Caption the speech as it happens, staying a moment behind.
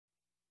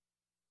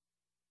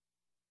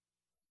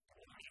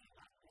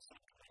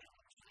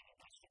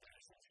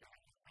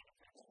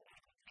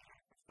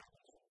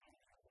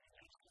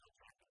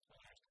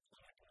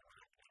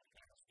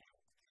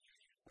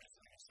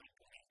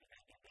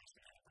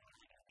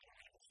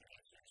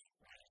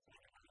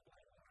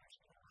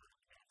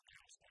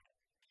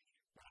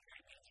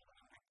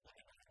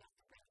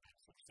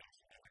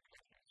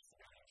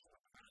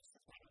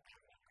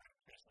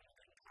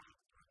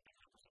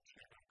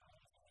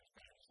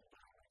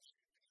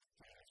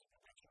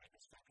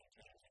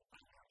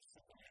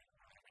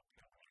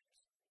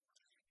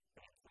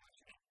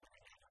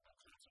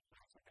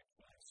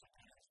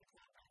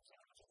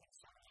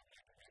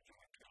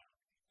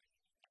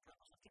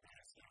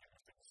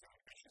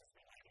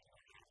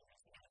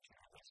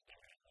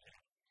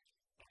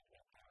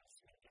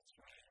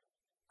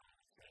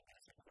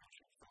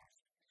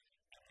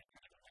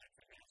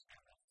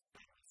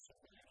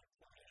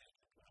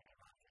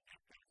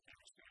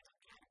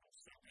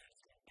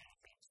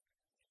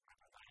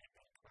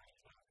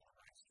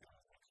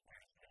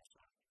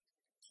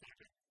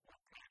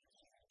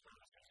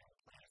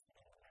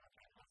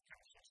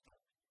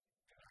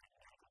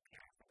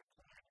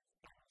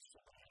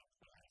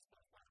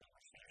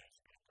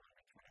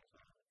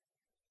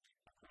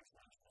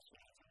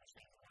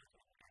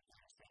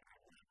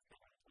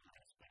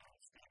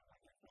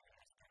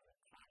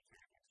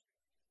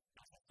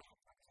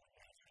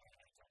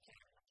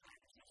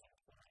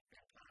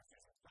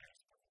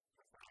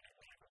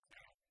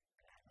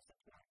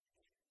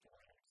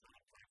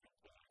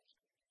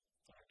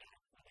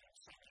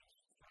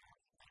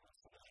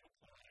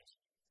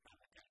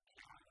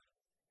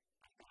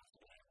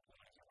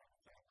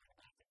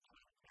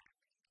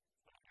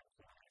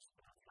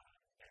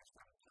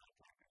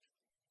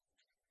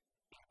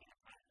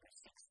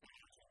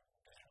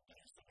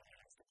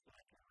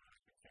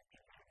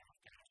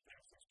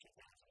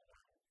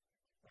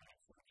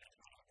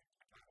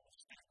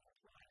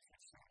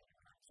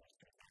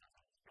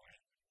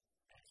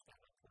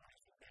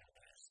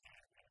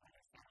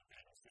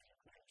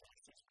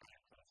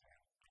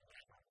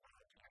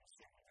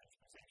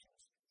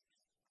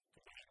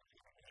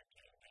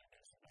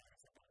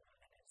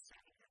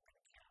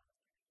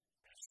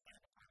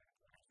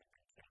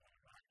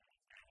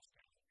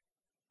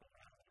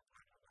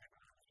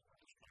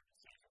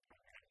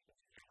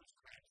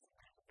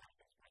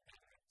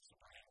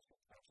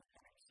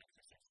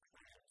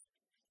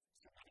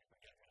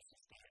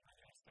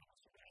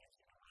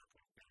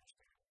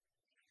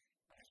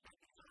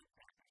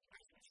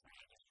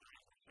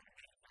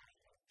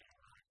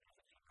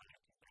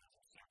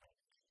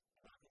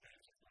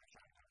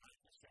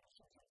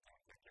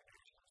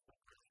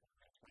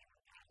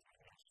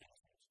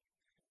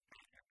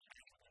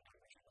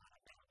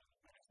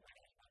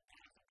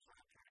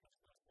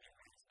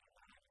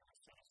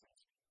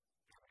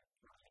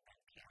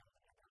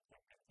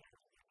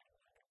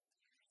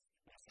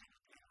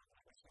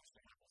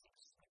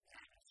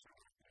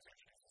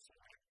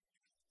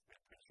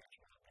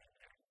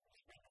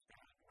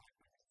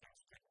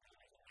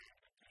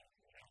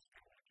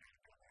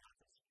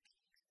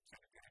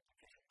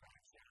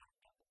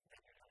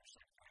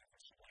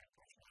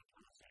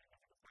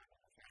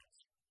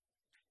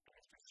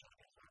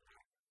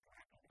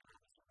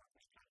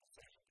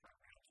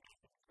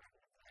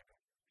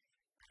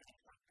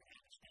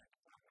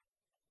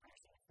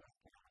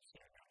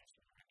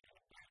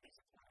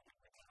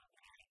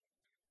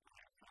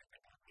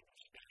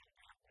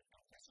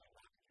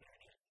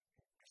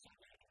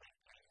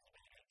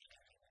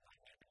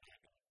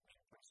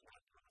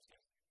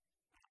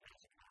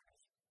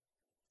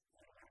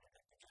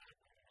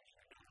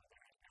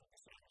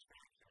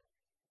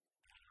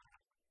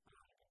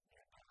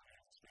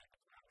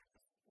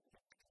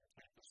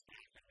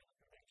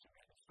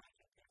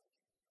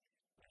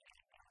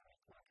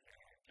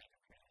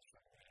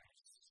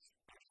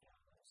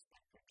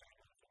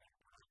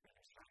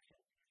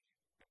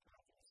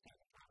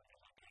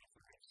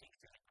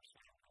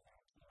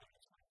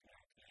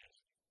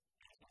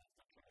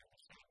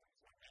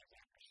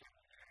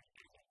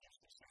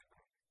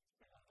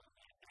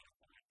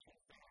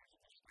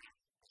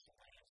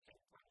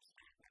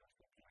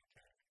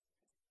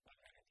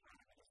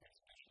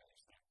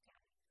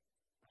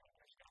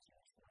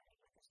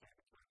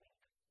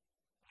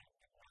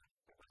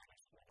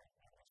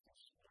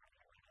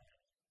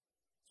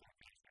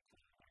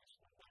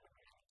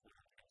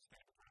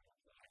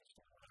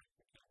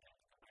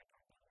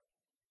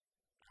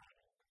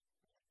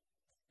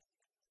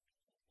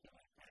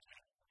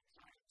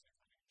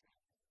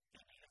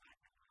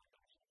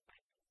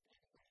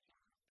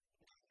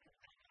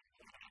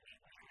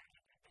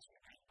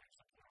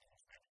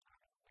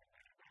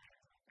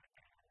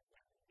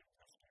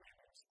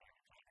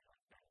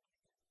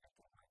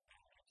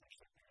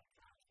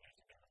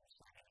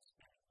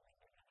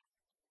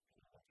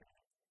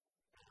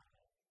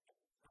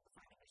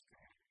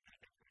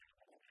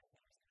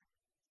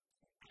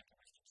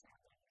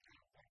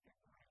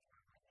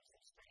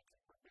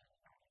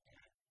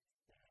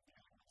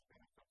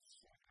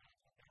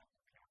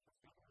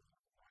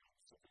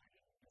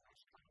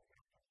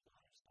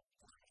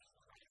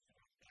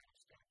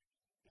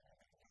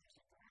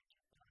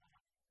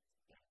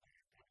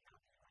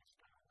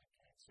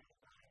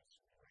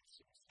supervise,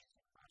 resources, and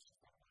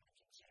process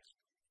emergencies,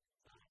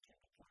 volunteer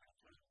deployment,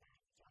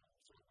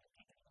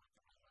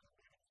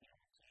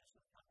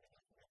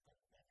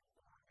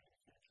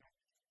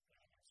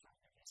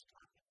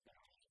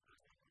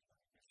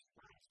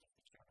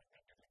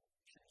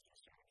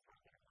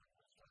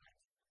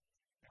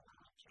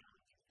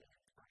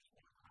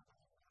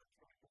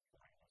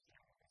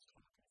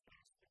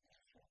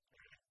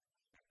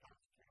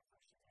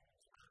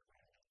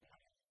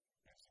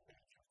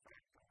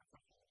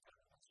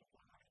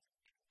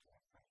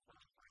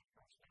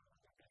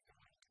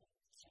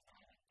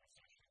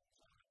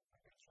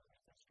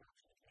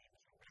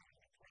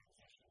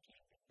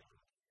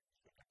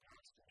 with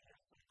regards to the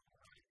ethnic and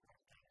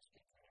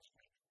Afghanistan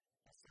ministry,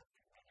 the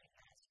subcommittee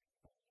has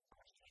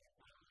questioned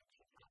knowledge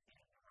of helping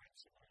the right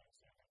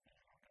civilians and the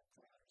economic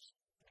flows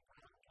in the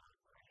ground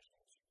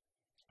operations.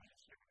 And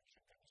so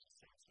there was a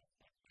sense of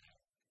the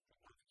healthcare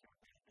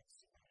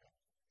benefits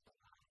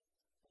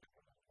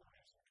local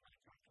employers and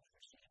contractors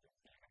received in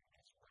Canada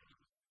as well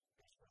as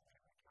when they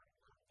were trying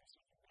to learn this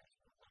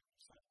information about the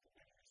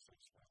subcommittee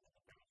receipts from the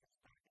benefits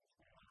package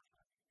we offer.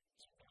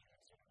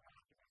 Civilians in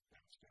Iraq and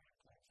Afghanistan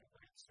includes a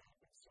red cell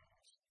that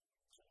says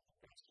some of the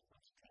best and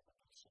most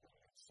capable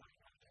civilians sign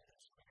on to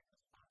this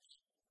critical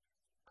first.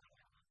 I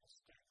am on the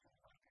state from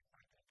market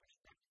market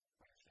perspective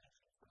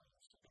organization for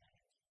those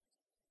civilians.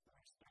 The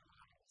rest of their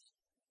lives,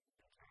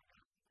 they turn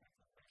out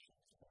information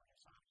support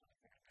is often a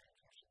good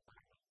advantage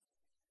environment.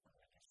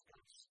 When we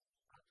discuss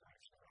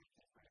operational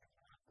freedom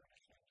and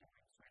operational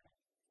doing freedom,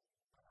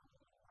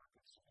 the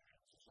market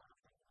civilians is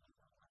often the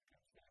overwork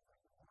in favor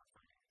of the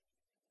warfighting.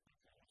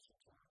 The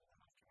support of the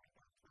military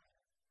warfare.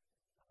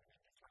 We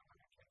need to try to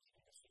attention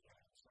to the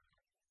civilian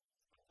side.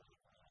 And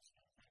then we ask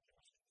you, thank you,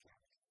 Mr.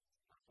 Chairman.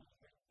 I feel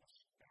that this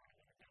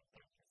area again,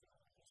 thank you for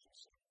all of this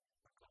is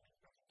for coming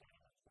back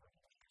down and for the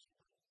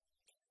history.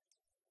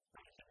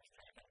 Thank you, Mr.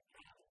 Chairman.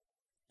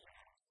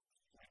 Yeah,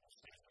 like the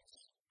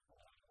statements,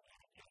 we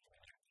have yet to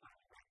have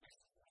time like this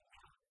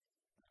now.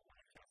 We want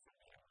to hear from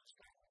you on the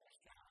strength of this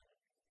job.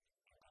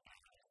 And the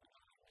value of the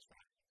line is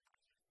that.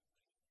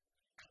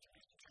 Thank you,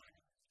 Mr.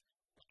 Chairman.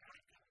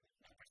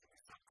 Members of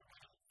the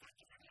subcommittee, thank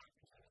you for the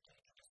opportunity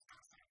to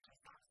discuss our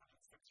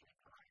 2006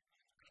 report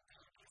on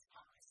America's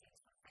policies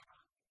for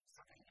federal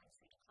civilians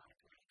who deployed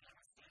to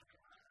Afghanistan and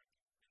Iraq.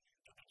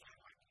 To begin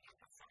with, we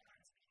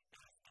emphasize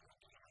that as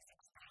DoD has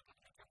expanded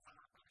its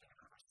involvement in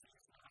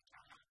overseas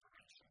military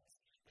operations,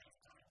 it is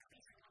now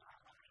increasingly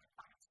relying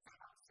upon its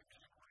federal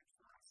civilian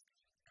workforce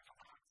to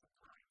provide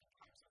support in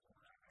times of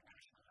war or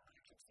national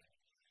emergency.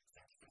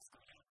 Since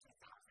fiscal year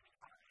 2005,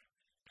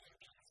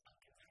 DoD has been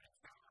converting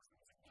thousands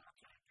of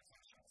military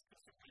positions to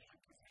civilian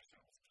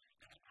positions,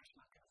 and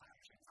additional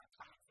conversions are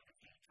planned for the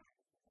future.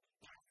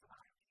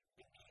 Therefore,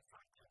 the need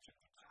for attention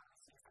to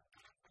policies and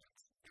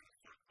benefits that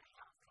affect the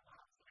health and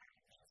welfare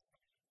of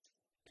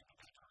these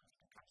individuals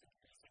becomes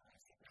increasingly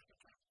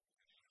significant.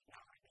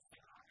 Now, I can say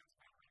honors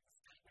by way of a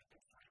statement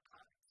in 3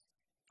 parts.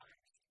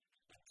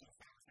 First, in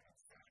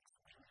 2006,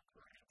 we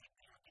reported that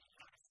DoD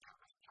had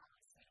established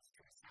policies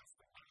to assess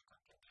the medical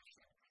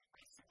condition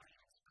of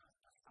civilians both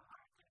before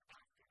and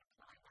after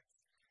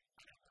deployments,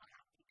 and it will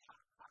help the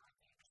top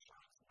quality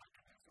assurance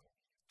mechanism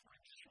to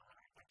ensure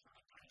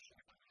implementation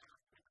of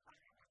health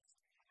requirements.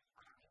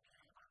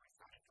 Review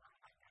oversight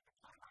under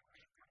deployment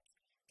records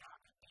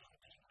found that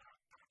DoD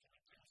lacked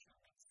documentation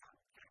that some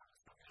federal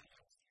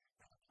civilians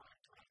who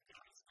deployed to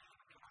Afghanistan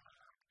and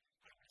Iraq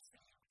had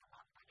received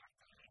along with their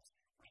families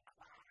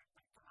required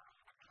before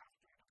and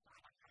after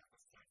deployment health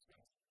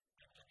assessments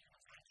and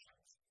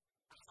immunizations.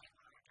 As a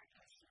larger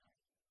issue,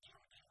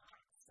 DoD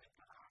lacked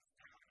synchronized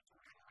data to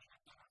readily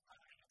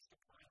identify its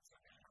deployed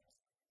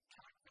civilians,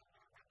 track their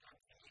movement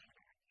and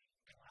behavior,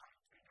 and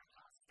monitor their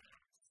health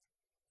status.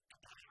 The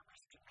data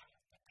was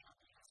conveyed that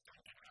DoD has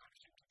taken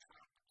action to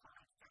track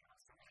deployed federal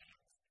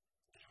civilians.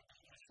 DoD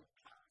issued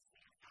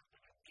policy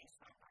effective in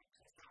December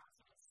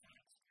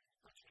 2006,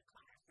 which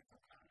requires the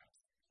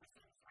components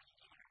within 3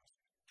 years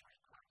to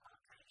record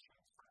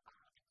locations for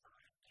all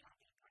deployed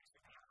DoD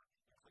personnel,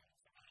 including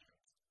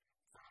civilians.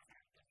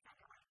 Further, in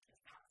February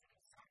 2007,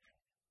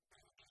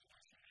 DoD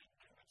issued a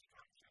new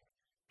instruction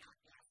that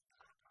if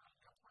properly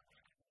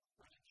implemented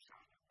would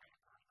ensure that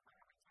medical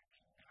requirements are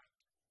being met.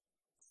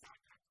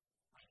 Second,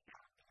 we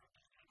found DoD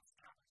had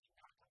established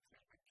medical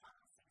treatment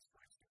policies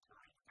for its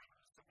deployed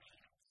federal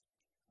civilians.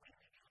 We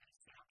reviewed a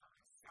sample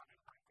of 7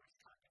 workers'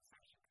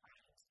 compensation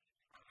claims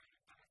and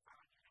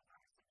identified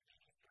universal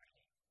need.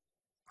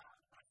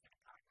 Followed by the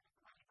Department of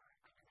Labor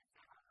under the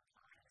Federal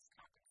Employees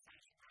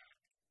Compensation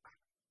Act, but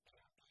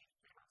DoD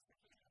federal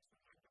civilians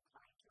who had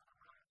deployed to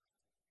Iraq.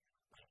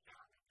 We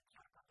found that the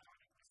chemical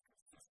warning was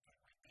consistent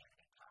with DoD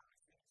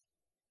policies.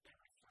 There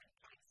were 3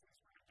 cases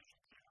where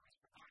additional care was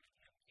provided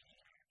in the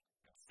year,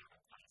 and 7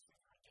 cases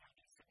where DoD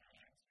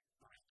civilians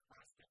who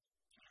requested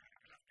care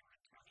after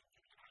returning to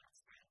the United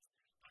States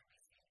and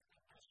received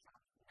initial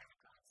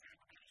medical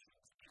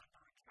examinations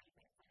and/or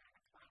treatment for their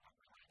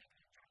deployment-related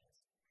injuries.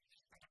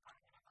 The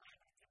Department of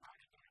Labor did not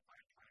identify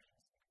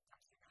claims for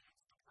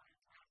civilians deployed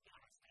to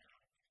Afghanistan,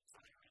 so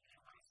the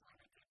review was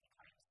limited to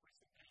claims for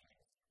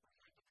civilians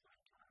who had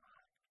deployed to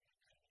Iraq.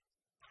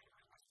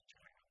 Finally, Mr.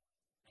 Chairman,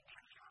 the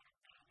periodic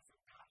bills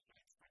and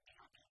benefits for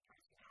DoD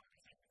personnel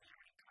is a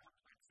very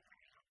complex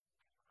area.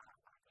 Our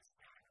work is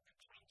found that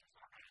changes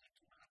are added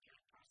to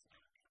military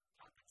personnel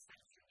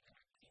compensation in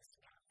a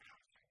piecemeal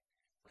fashion,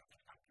 with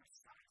an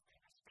emphasizing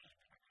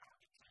understanding of how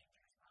the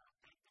changes will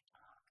affect the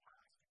total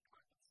cost of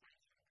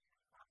compensation,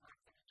 or what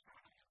the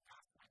return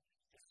on investment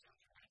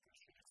decision-makers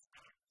should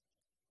expect.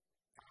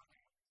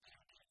 Further,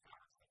 DoD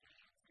federal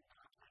civilians and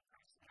military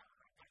personnel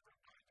are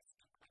governed by a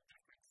distinctly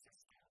different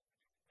system.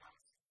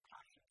 Thus,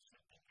 caution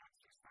should be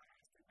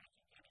exercised in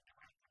making any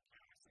direct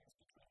comparisons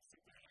between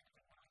civilian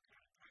and military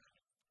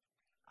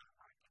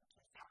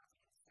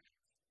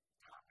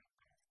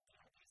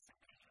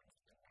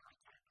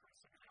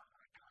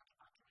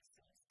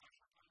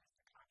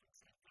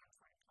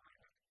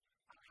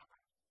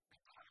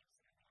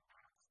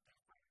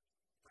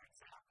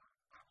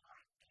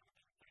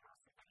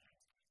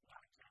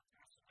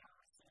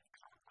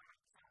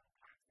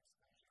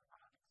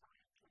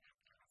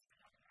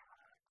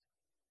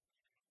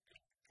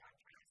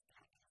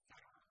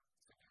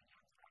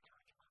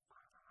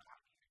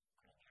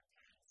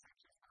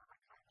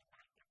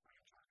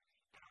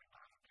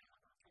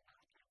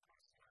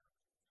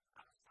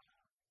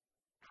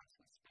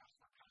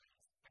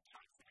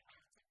types of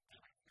amounts of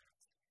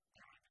benefits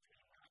going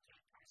between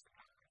military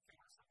personnel and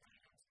civil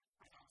civilians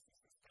was also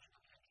suspended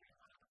under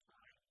another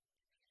plan.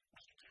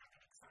 Mr.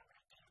 Chairman,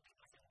 examining duty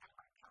is a number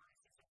of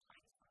policies in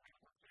place for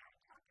military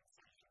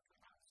compensation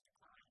for those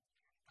declined.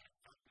 The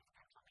effective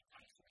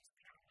implementation is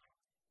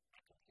paramount. I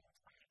conclude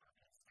my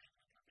opening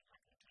statement. I'll be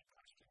happy to take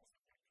questions if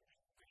you have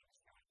things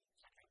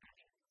that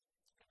everybody can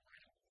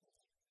learn.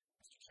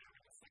 Mr.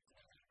 Chairman, the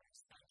Subcommittee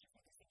thank you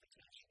for this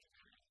invitation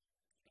today.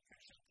 We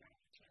appreciate the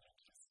opportunity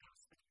to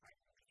discuss the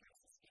Department of Defense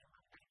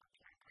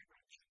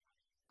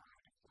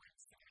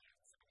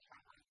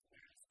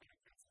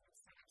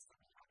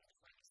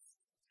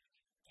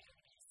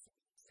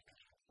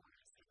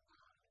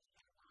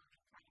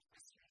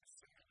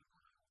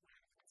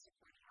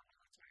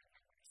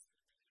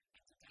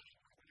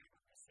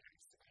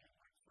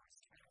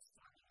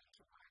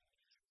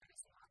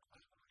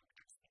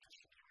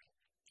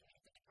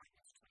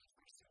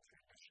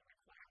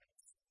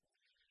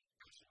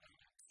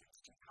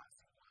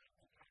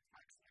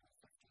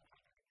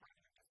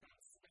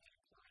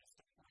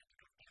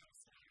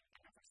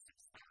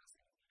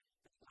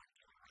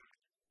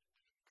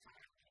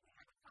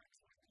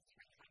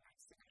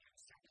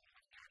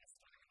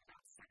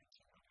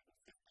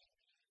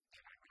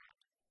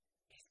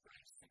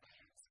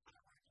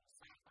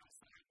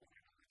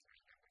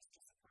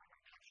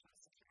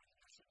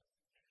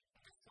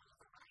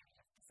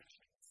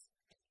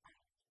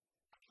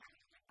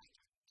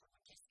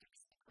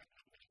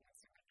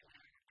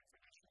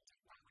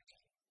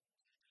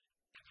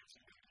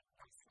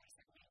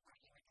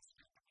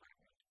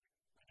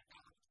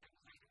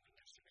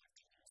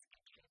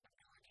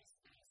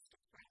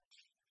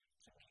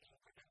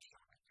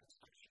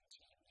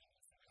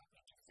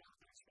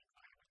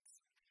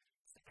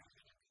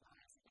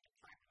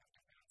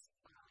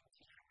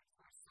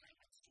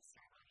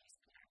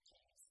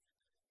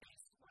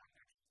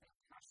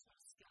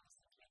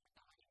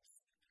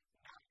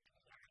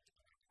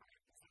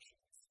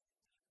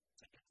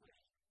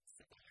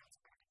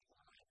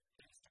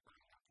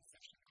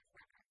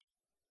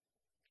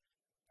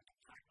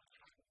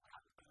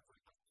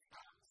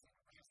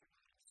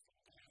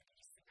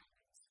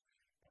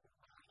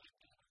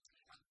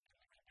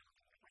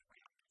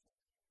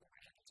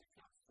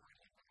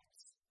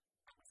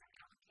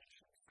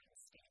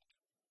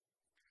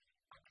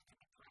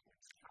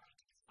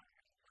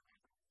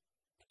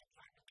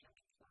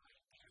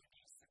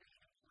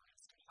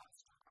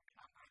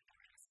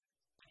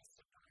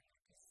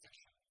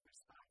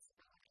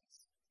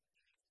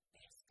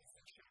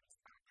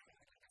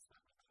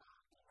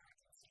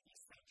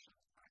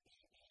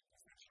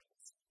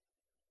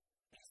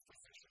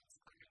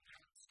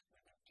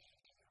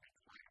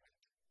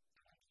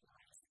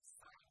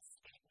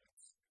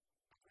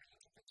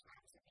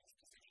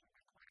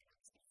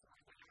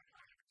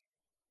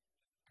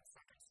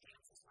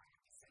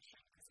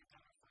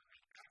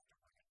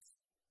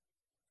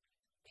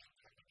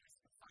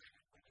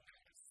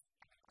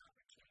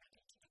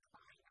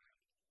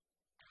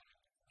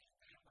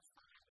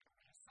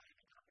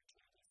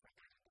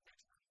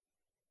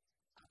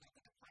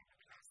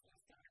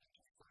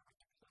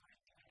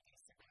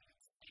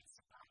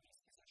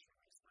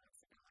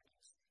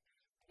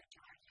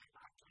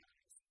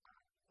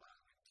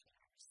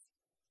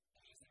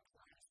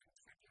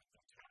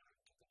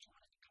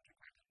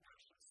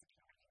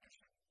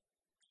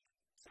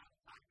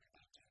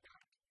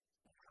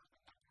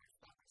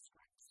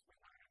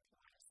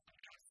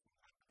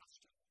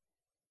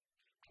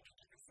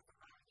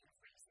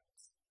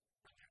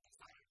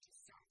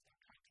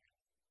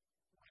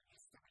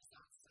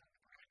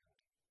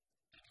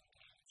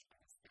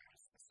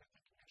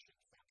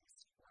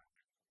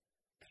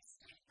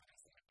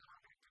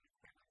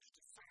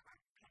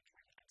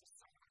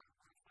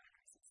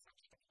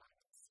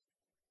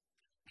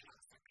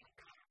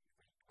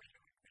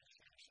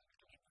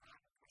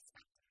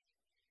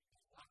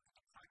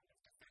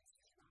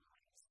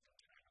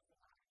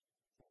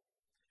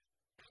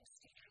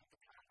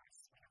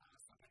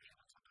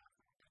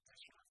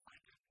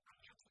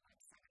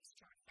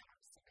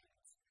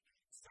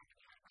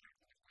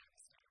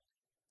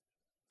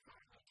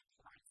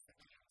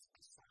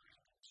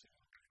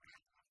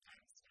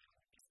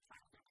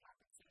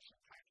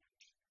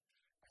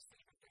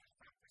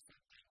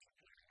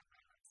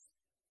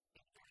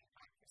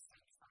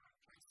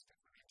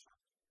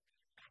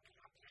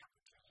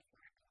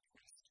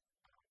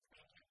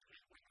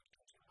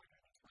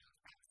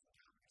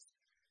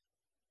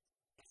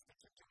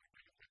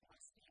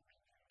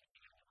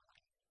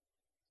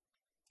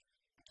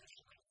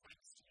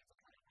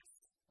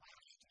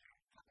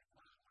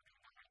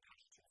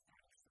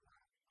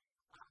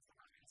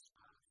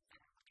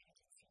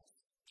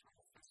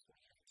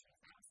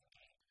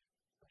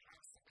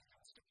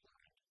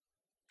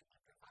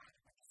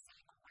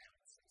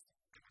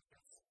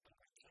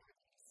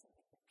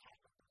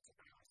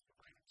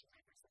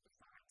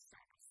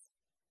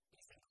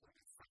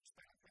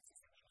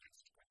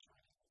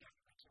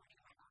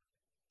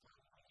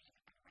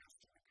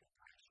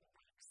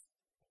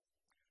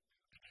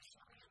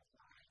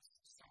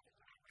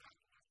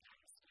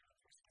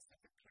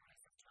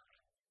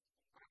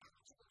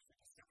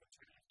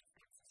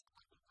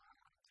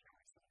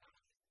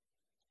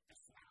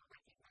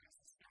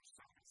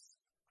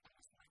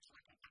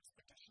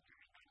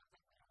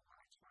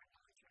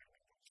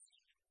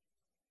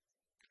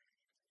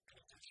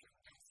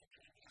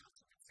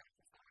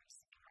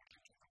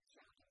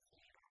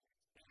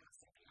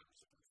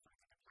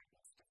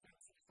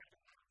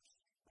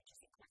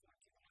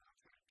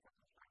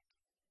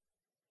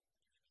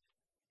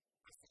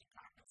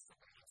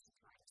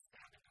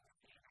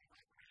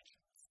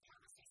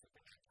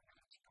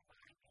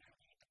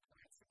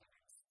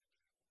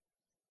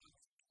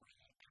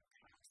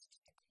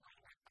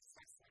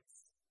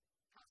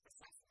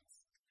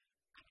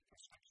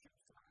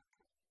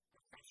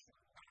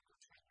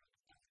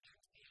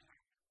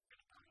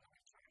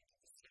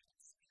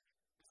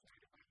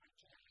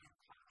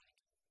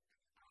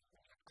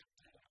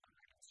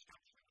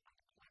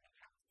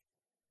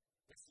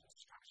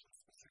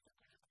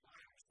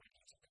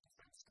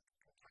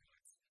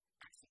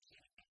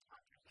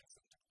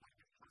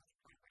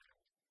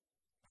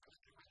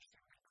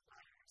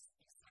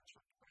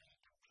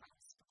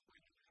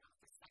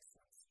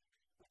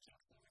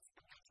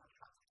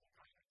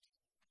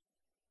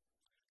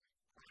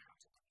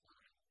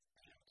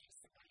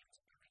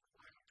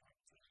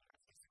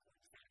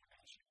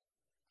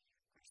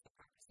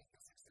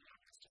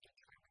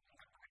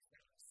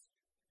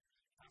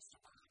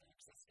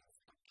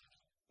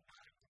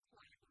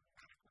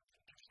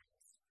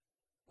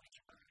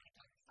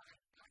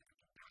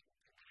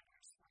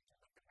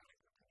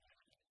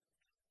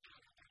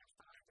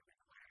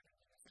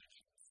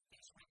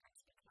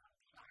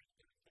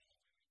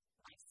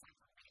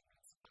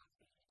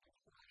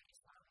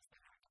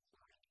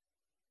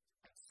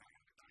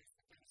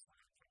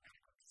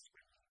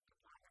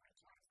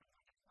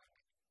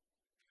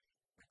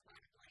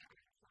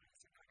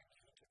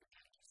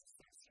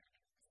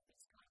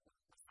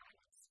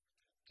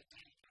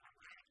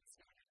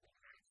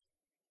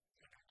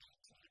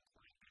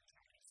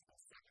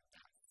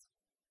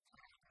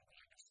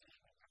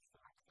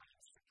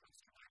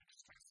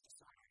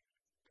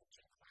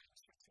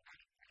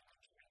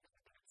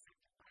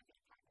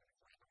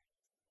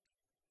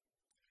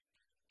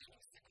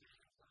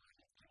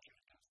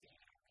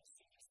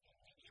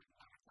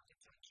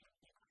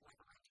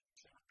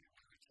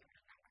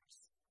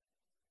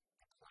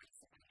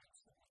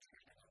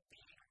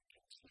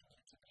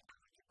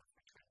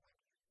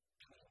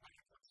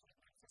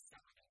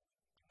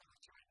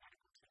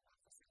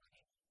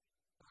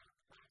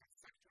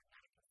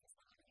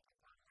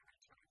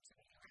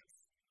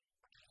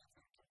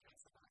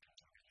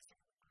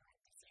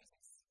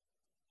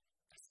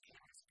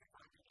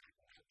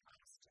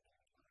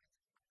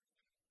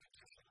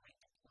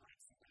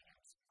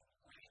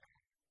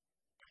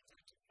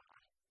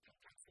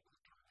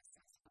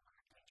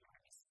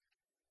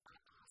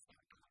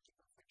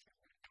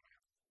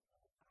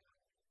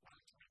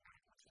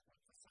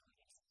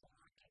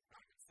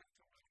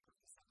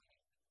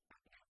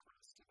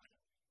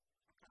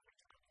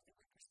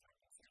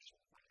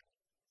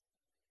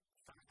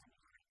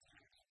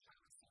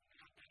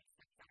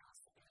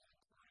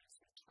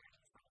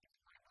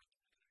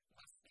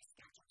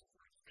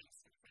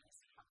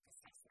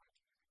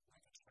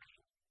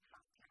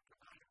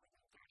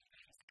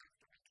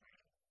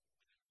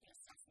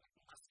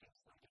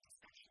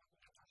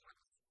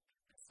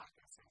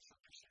social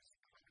issues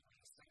commonly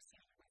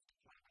associated with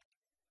deployment.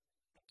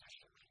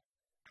 Additionally,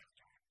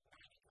 after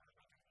 90 or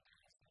 100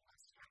 days, they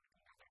must have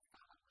another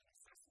follow-on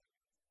assessment.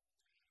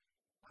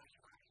 While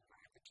you are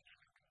aware the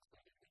GM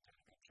concluded we did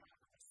a good job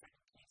of the 7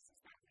 cases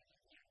that we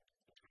reviewed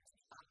in terms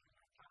of following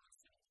our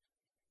policy,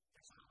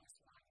 there's always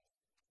one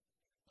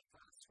that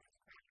falls to the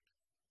ground.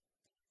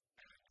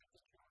 And I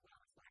think you are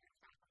well aware of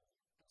that.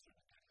 It's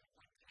in the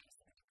one case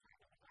in the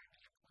Department of Army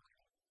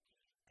employee.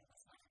 It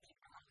was one of the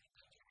early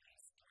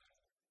injuries in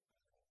Iraq.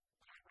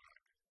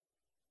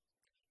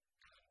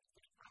 And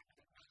the Department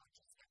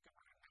acknowledges that there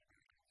were a number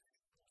of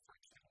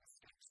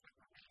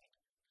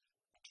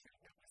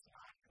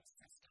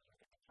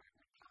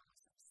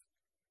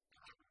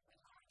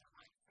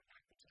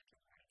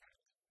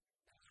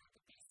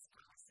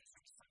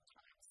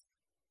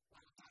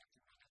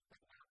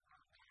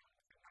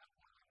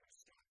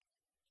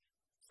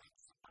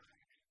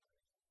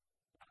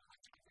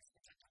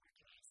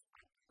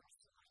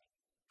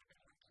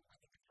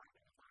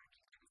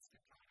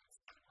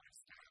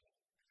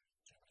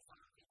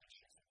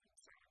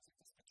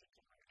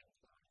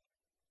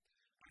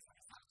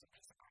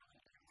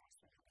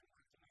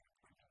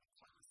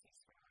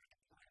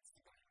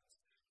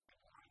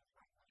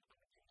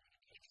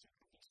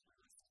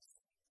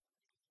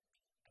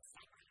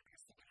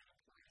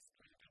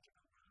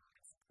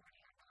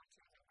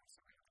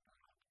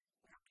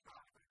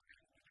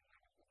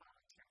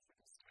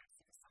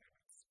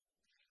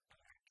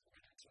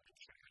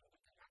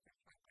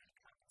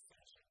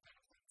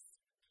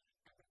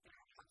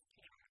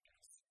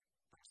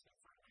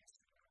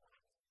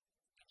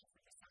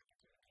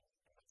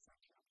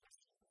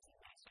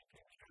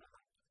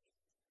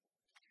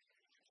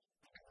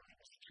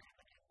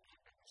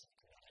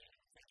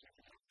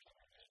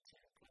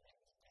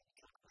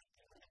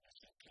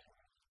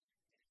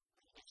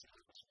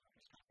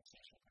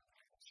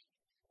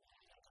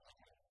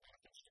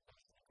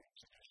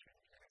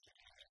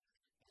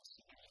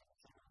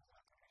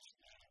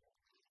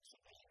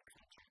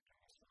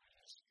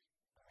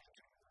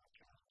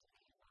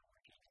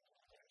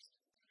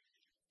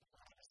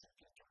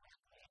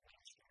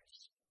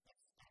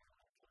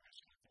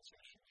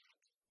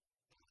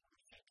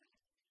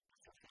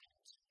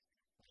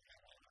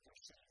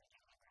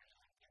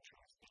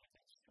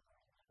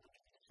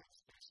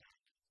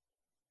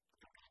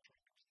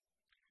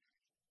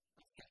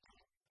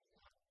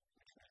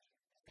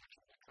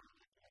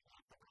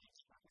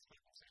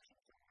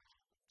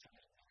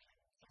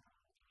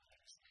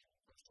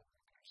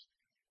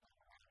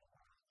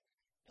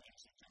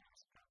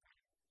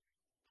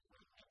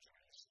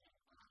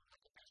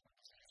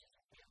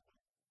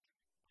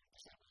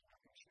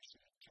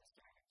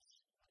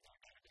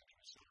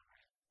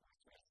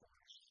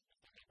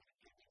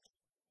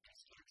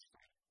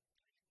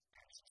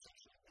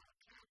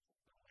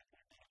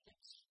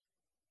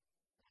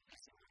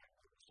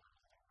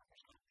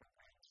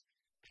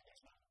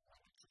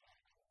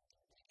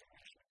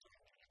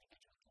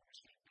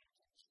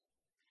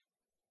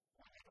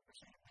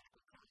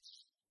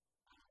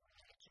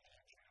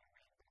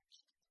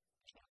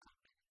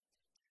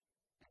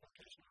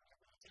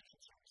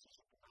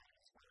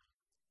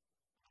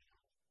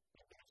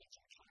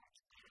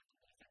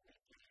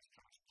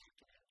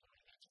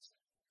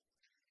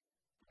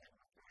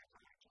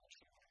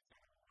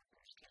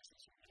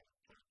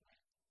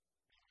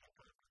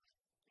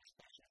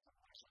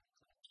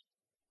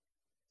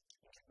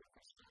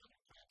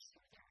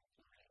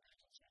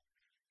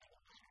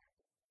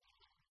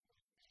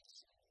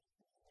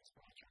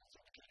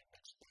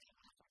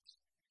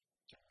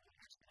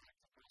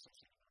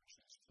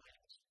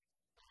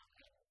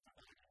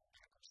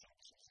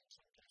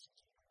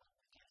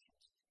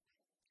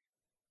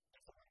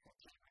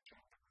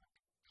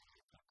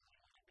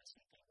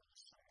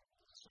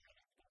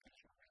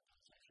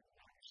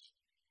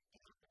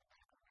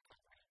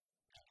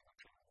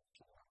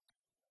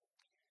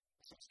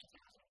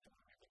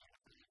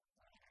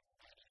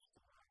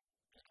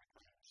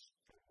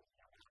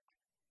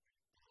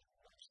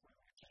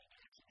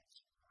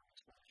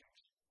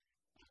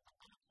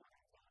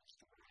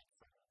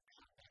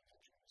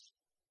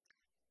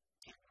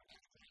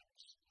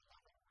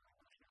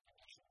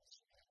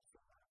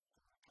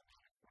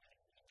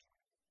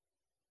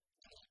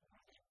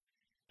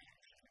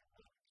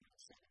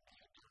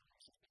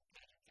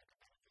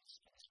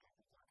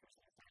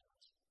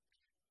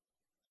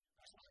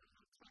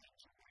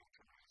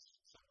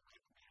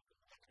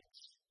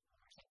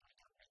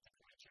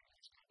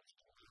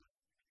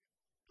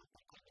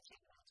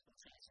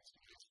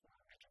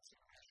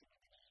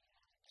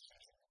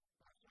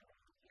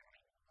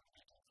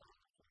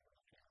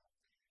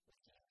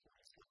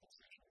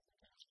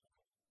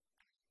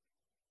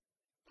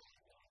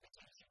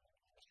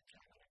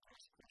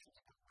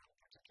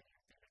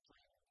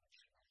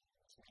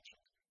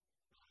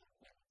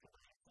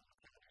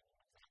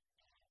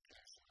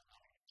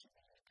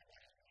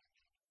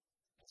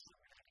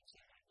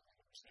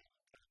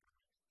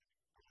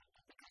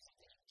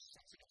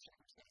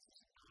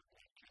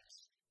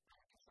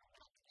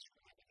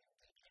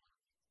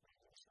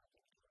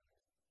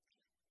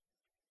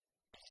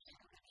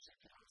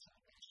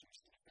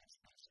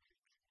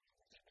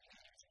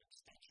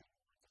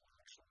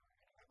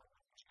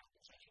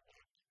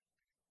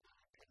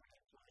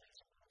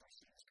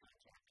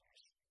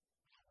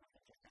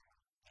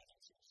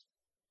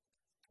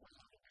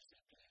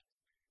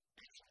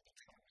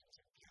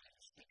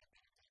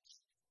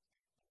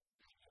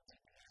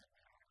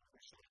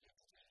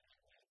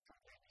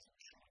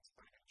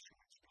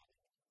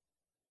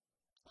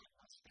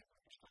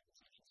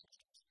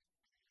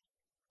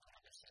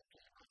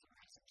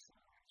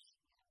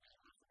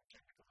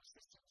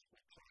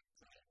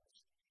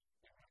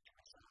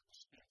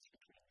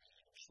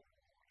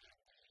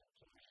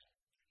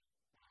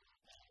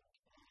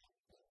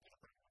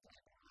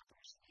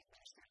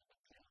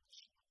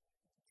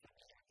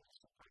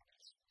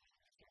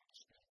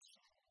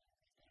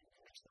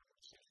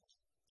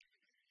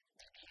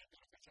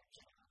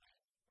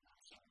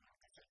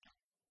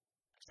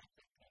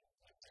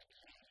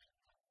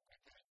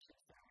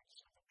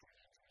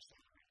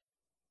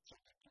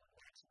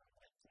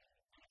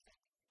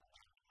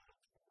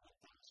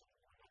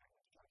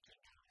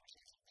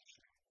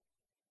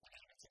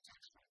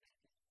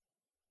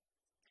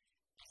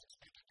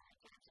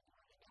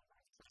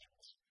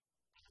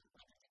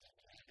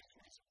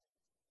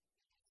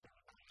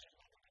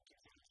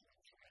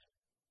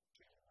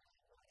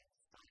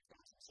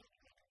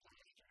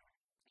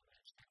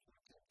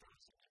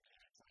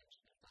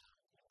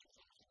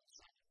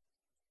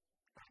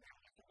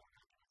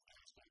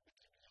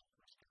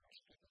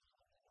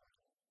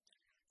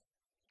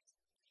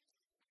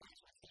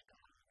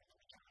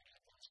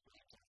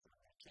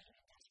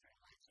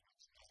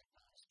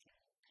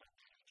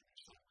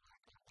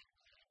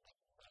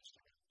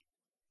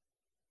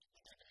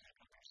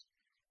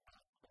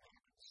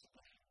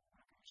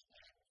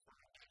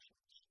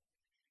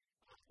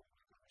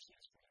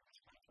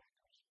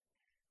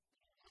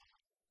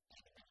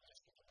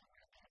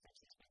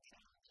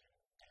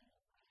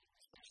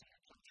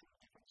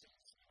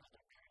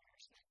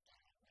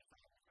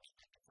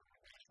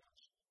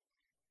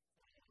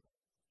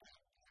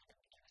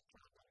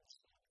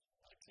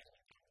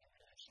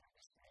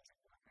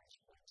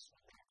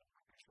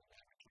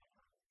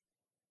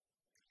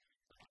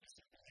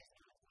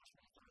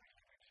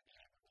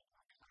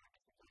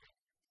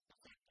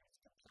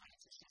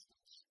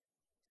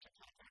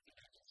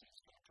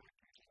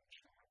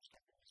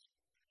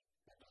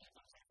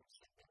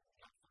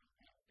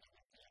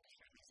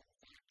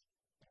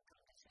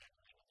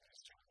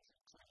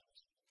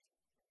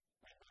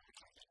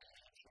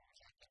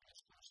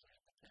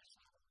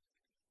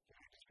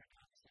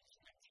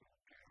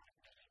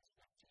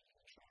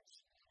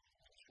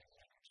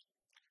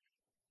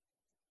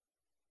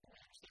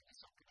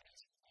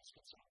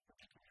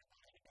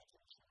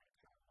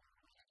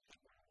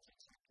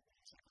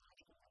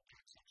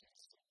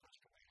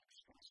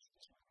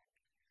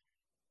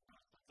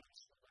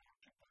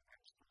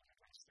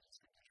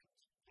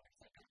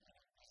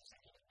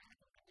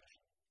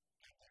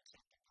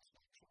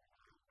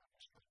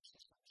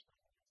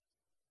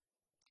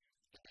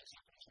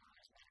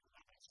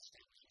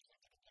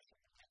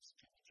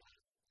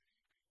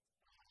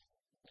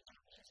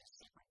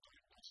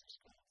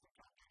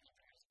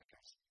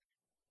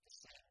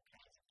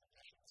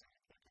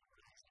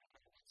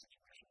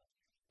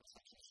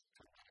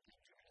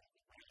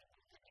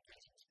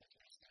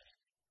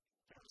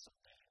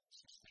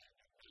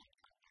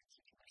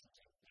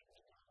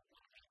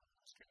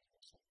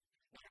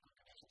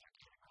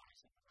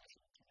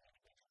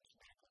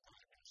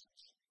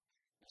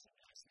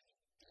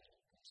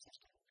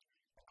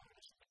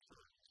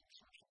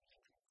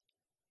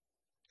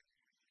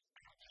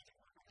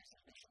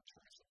initial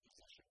choice of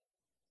position.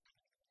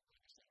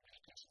 Like I said,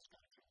 many cases go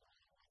through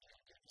a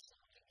care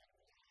facility and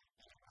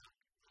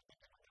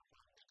they don't have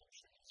one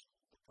negotiates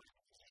the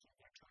private position of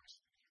their choice.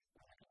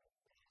 Or they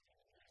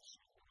can use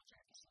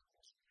military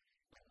facilities.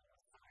 Then they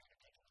refer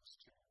individuals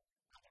to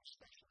other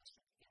specialists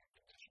in their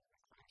condition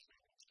of course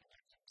that is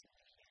connected to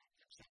the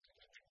accepted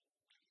entry.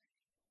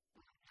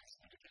 As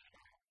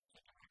indicated,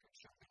 the record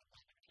showed that in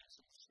many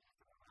cases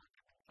from Iraq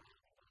have been found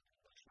in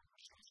emotional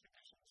response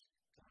conditions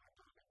to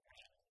improvement and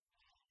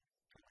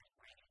prevent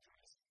brain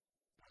injuries.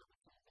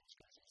 However, those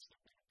cases have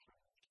been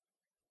improved.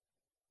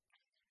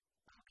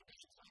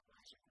 Conditions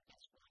operation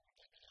prevents one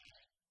with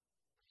DBA.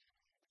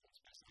 It's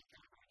specific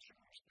guidelines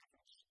show our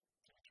preference to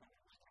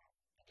determine whether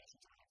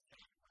conditions are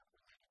unfit or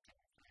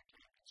related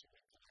to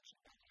considering collection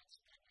methods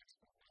and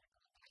expert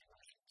medical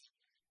evaluations.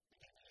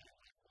 The DBA,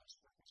 like most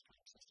workers'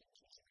 comp systems,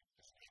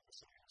 is an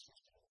adversarial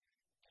system.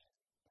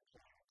 The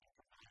employer can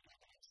provide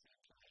evidence, the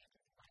employee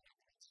can provide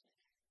evidence,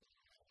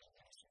 and then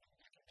assuming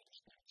there can be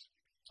disputes.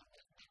 So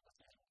if met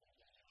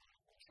within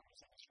the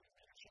insurance industry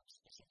leadership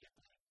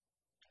specifically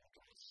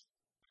address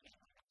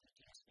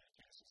PTSD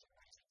cases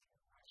arising from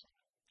erosion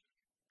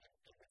and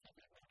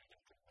recommended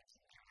improvements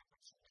in their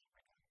efforts in that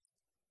regard.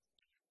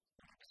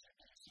 The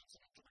recipient is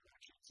sensitive to the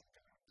actions and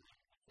development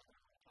of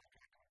federal and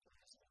contractor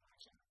employees in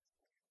erosion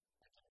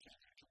and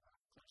continue to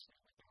work closely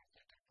with the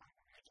affected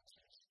partner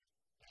agencies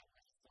and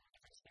with the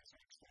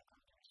defense-specific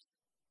stakeholders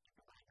to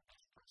provide the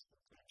best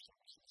possible claim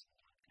services and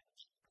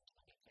outcomes to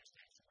meet their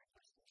states and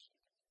requests.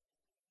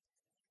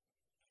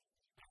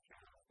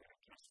 After the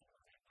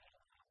testimony was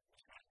gotten out,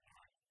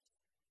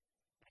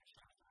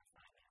 Bradshaw will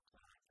find their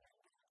client and to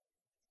others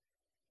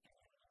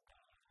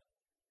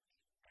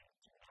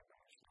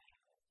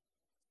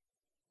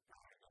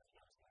prior to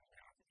closing the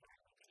out the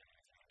final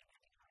case and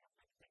the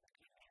conflict that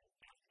came out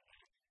after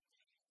that.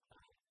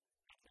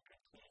 At the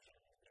conclusion,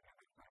 the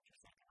other factors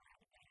that come out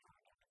of the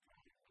heart of the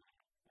project was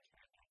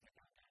that I think I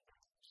did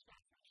both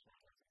staff and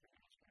scholars of the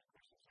administrative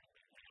courses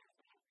on their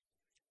later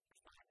the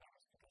 $5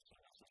 because they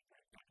also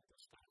break down the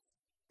stuff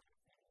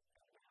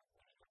and when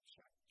I got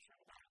shut out.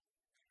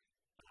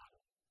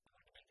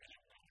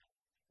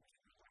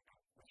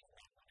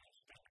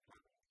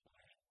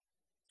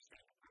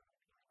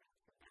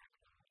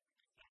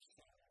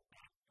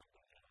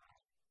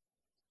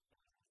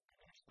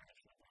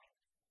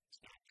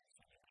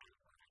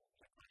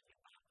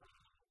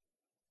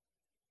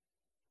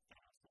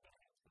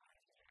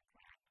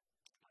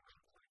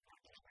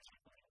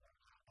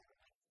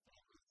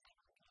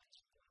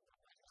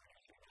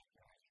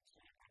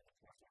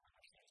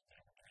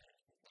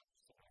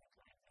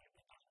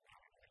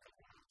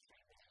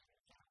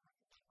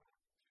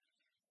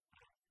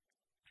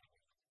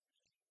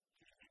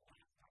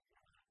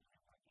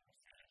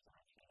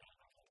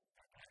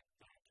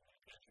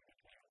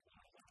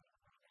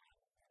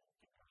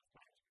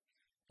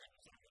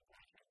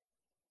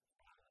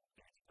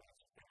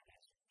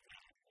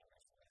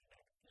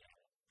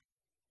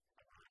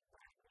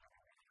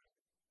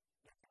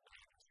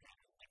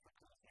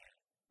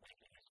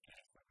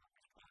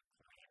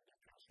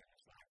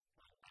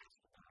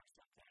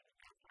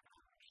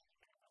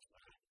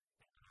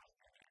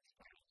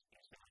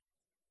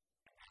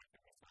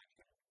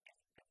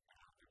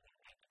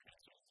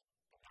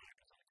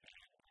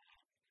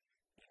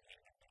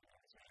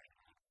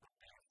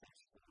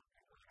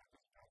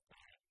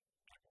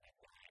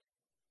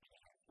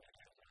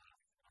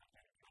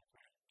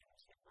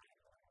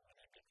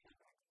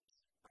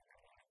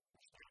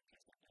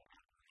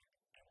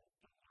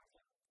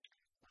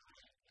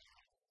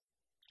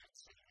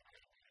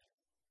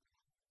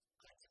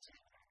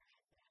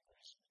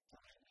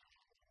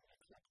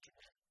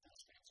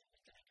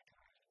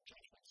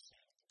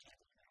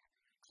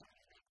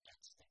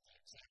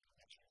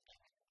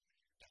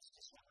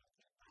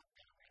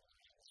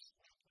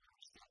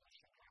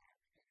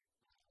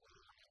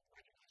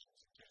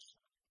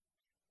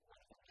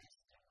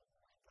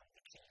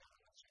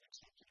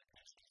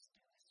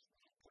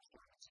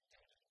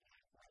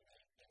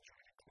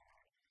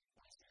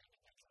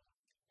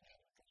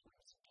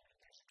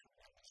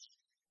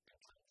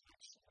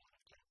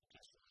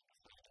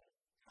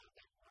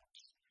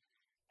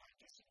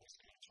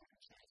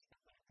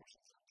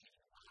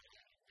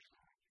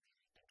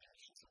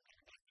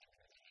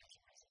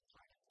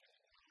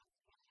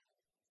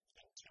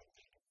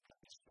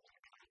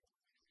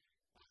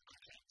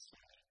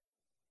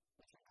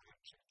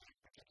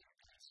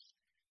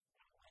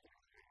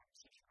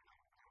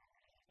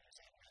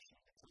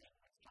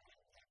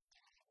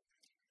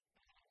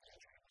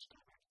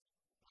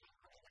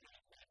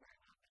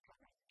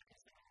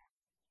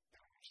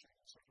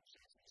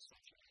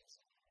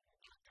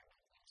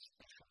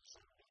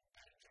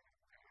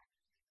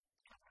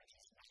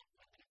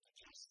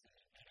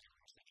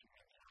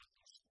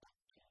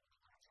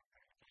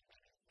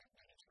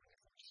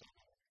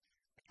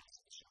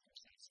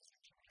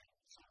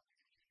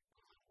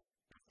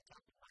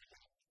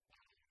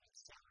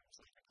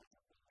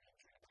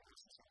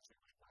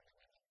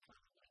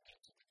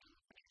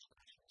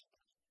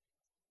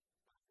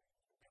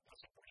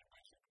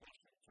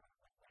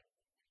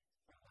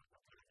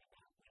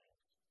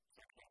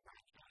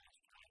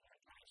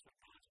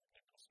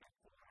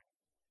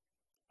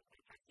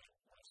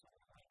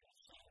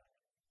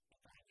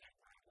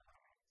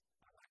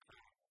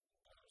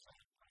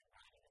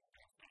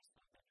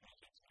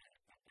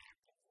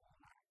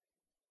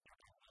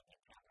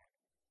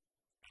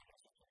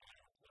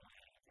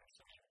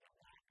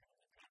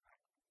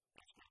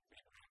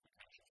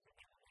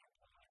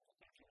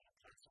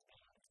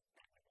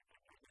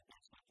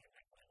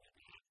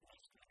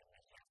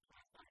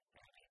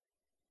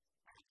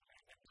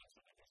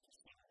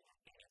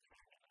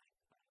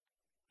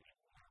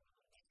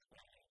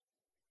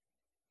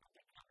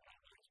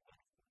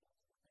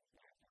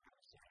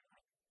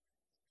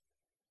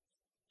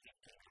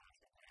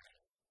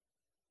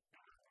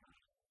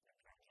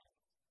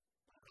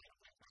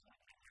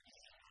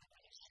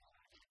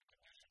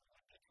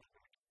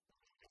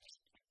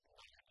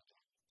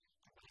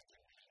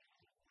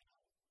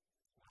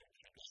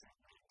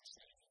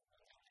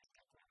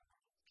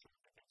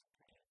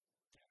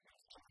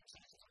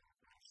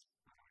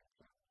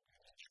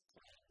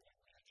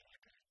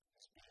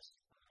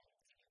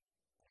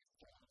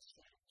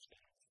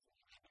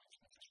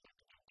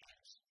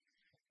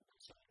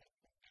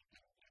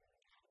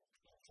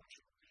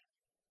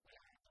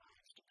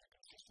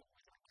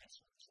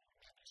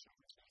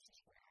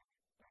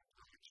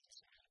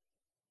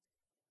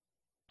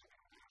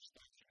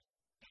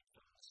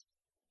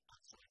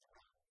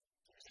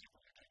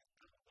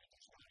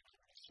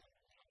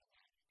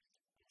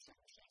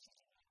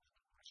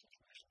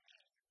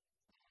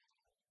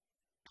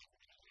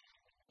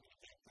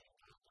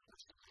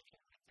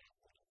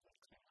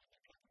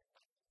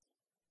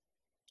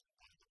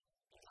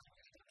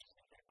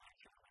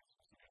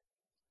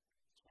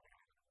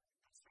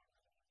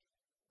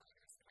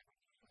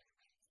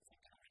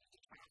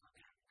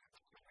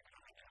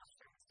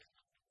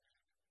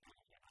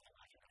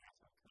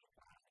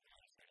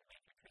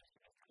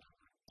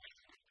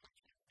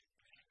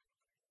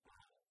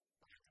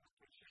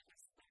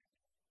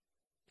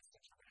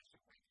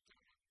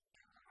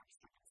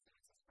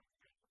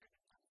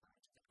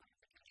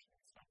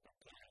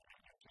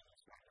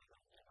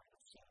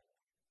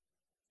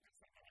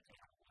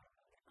 Experience with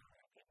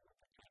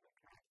that,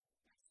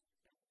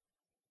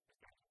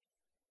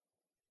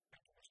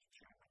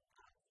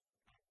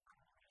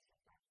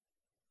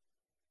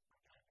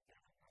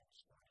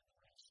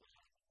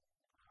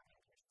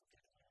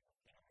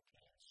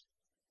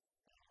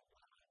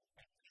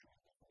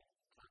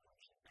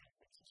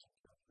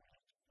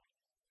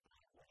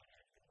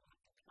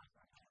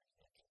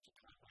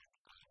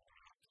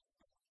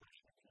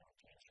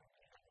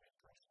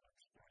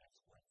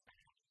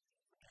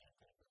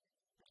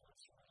 and the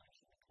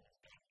situation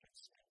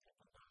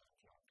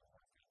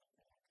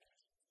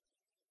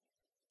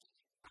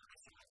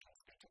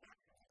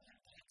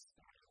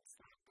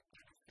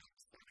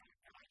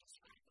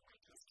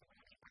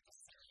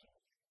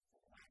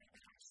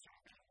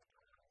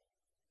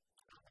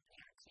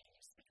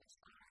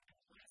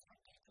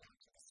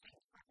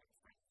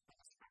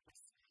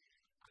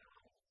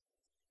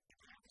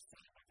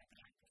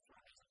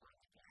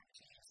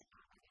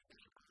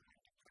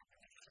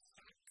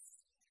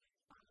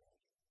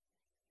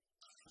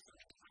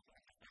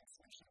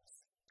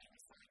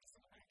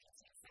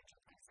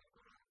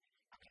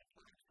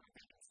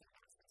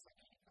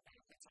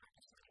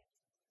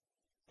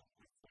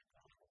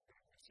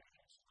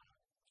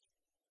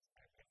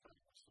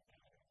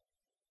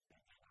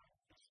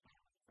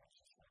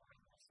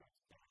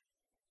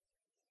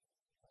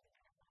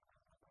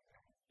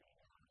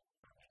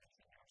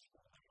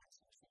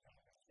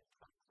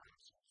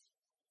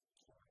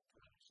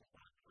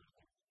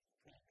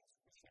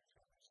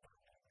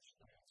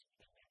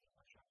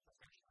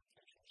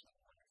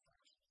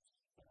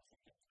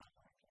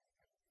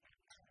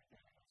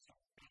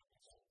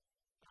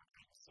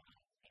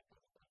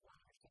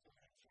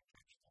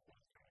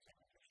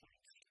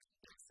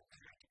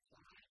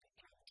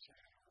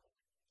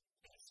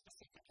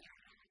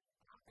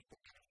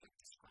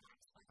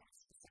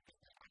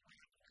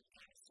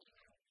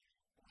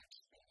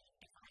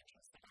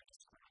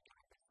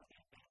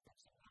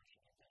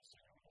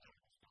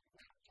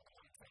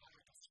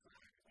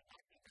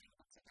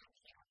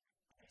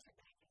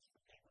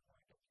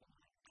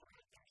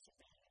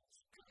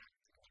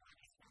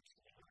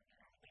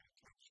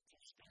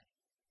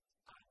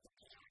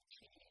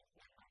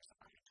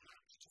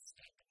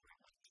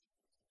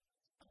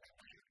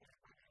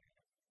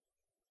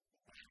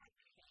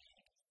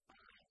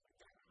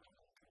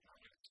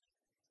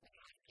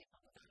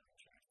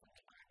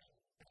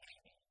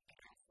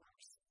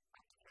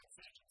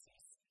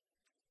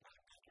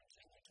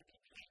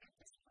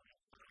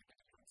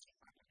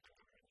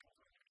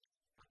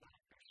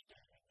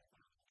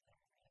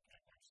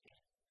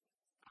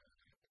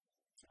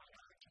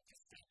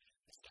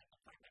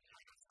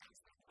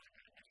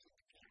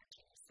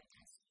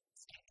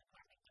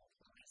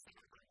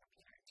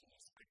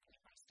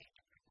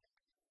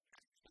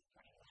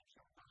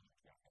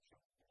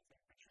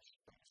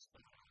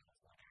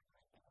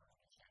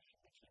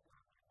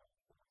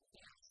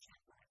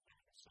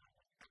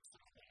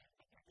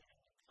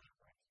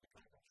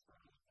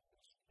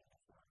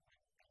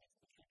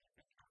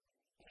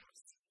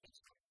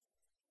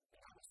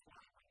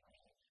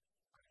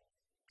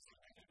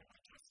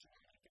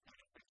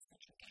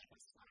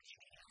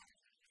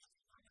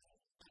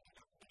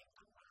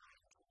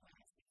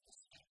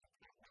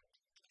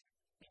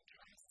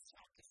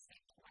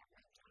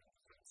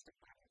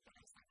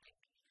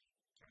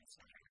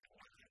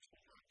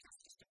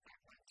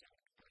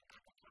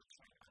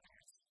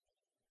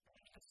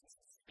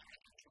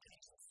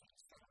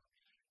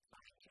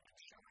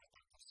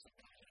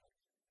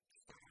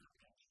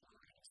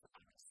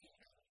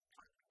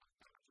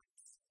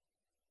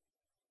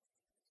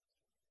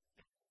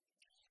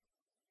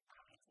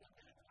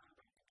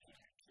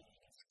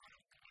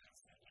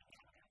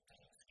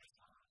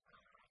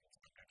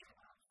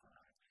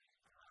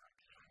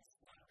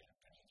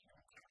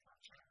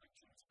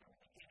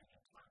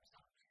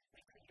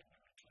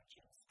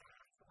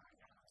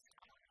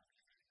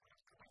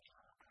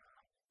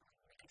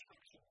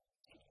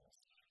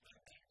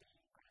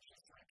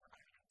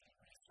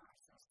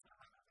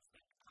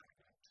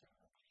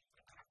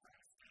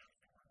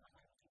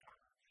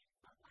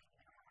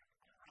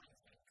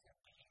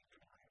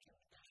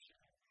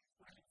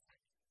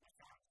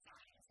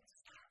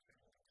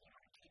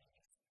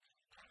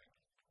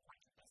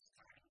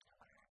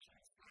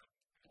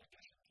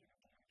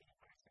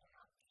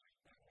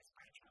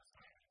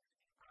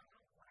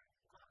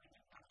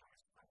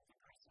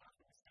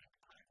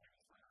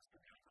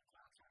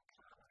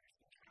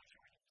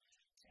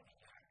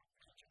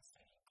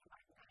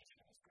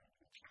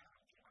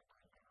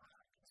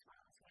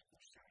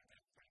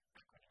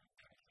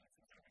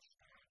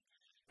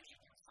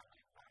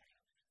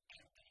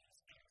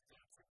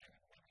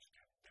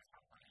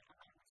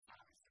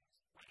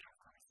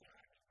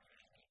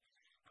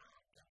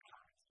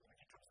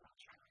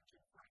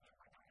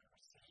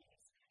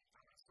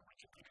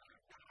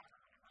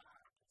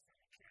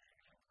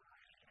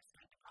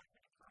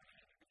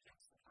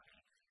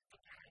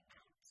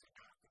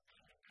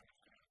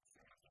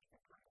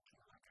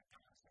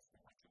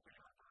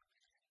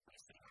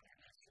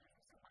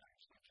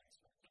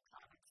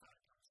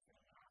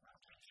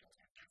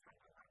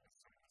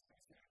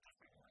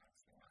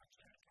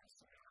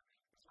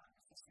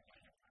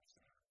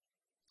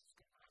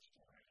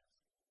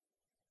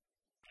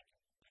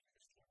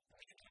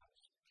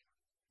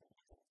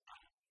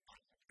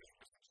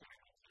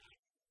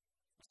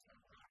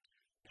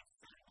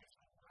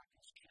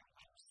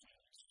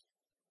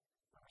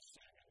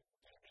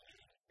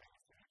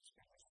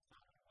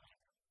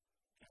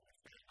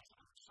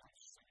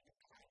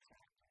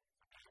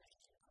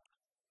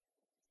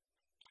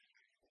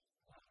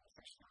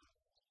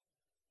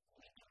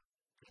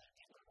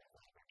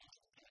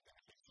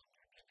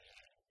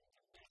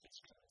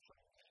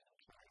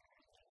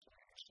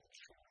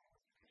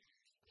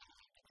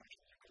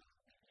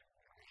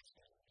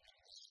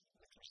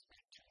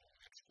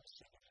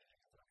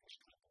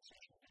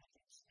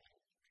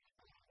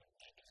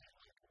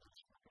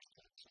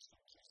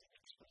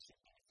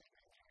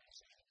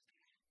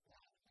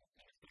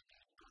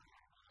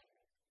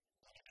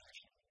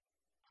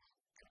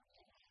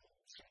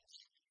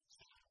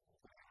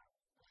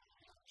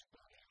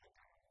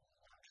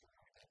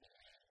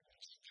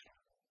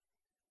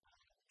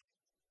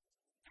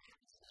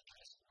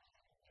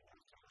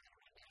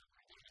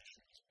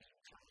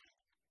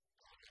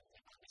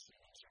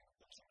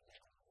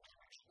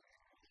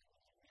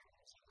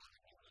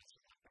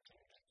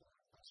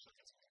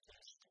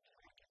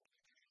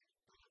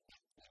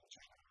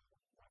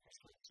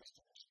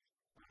systems.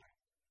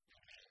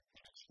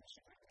 And it's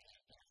specifically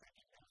an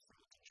effective health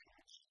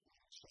insurance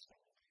system.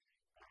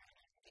 And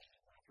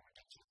we're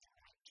going to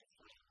right to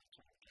free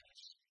return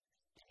gas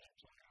in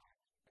employer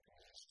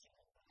because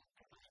to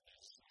provide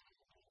this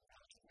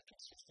relatively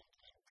consistent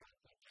and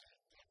appropriate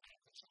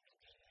benefits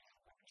under the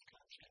workers'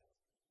 comp scheme.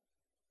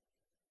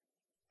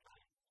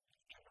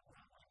 And the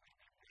one we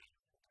remember,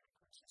 of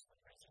course, is the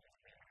president of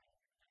Farrell.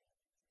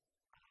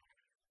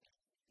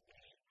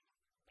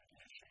 The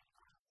issue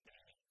of the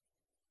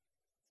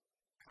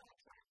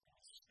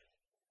contractors,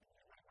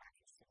 the right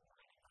markets to the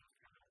money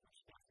of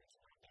which benefits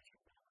are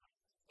measurable.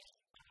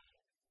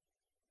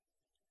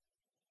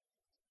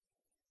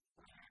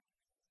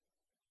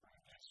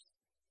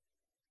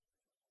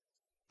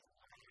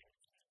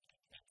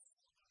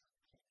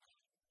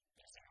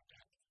 There's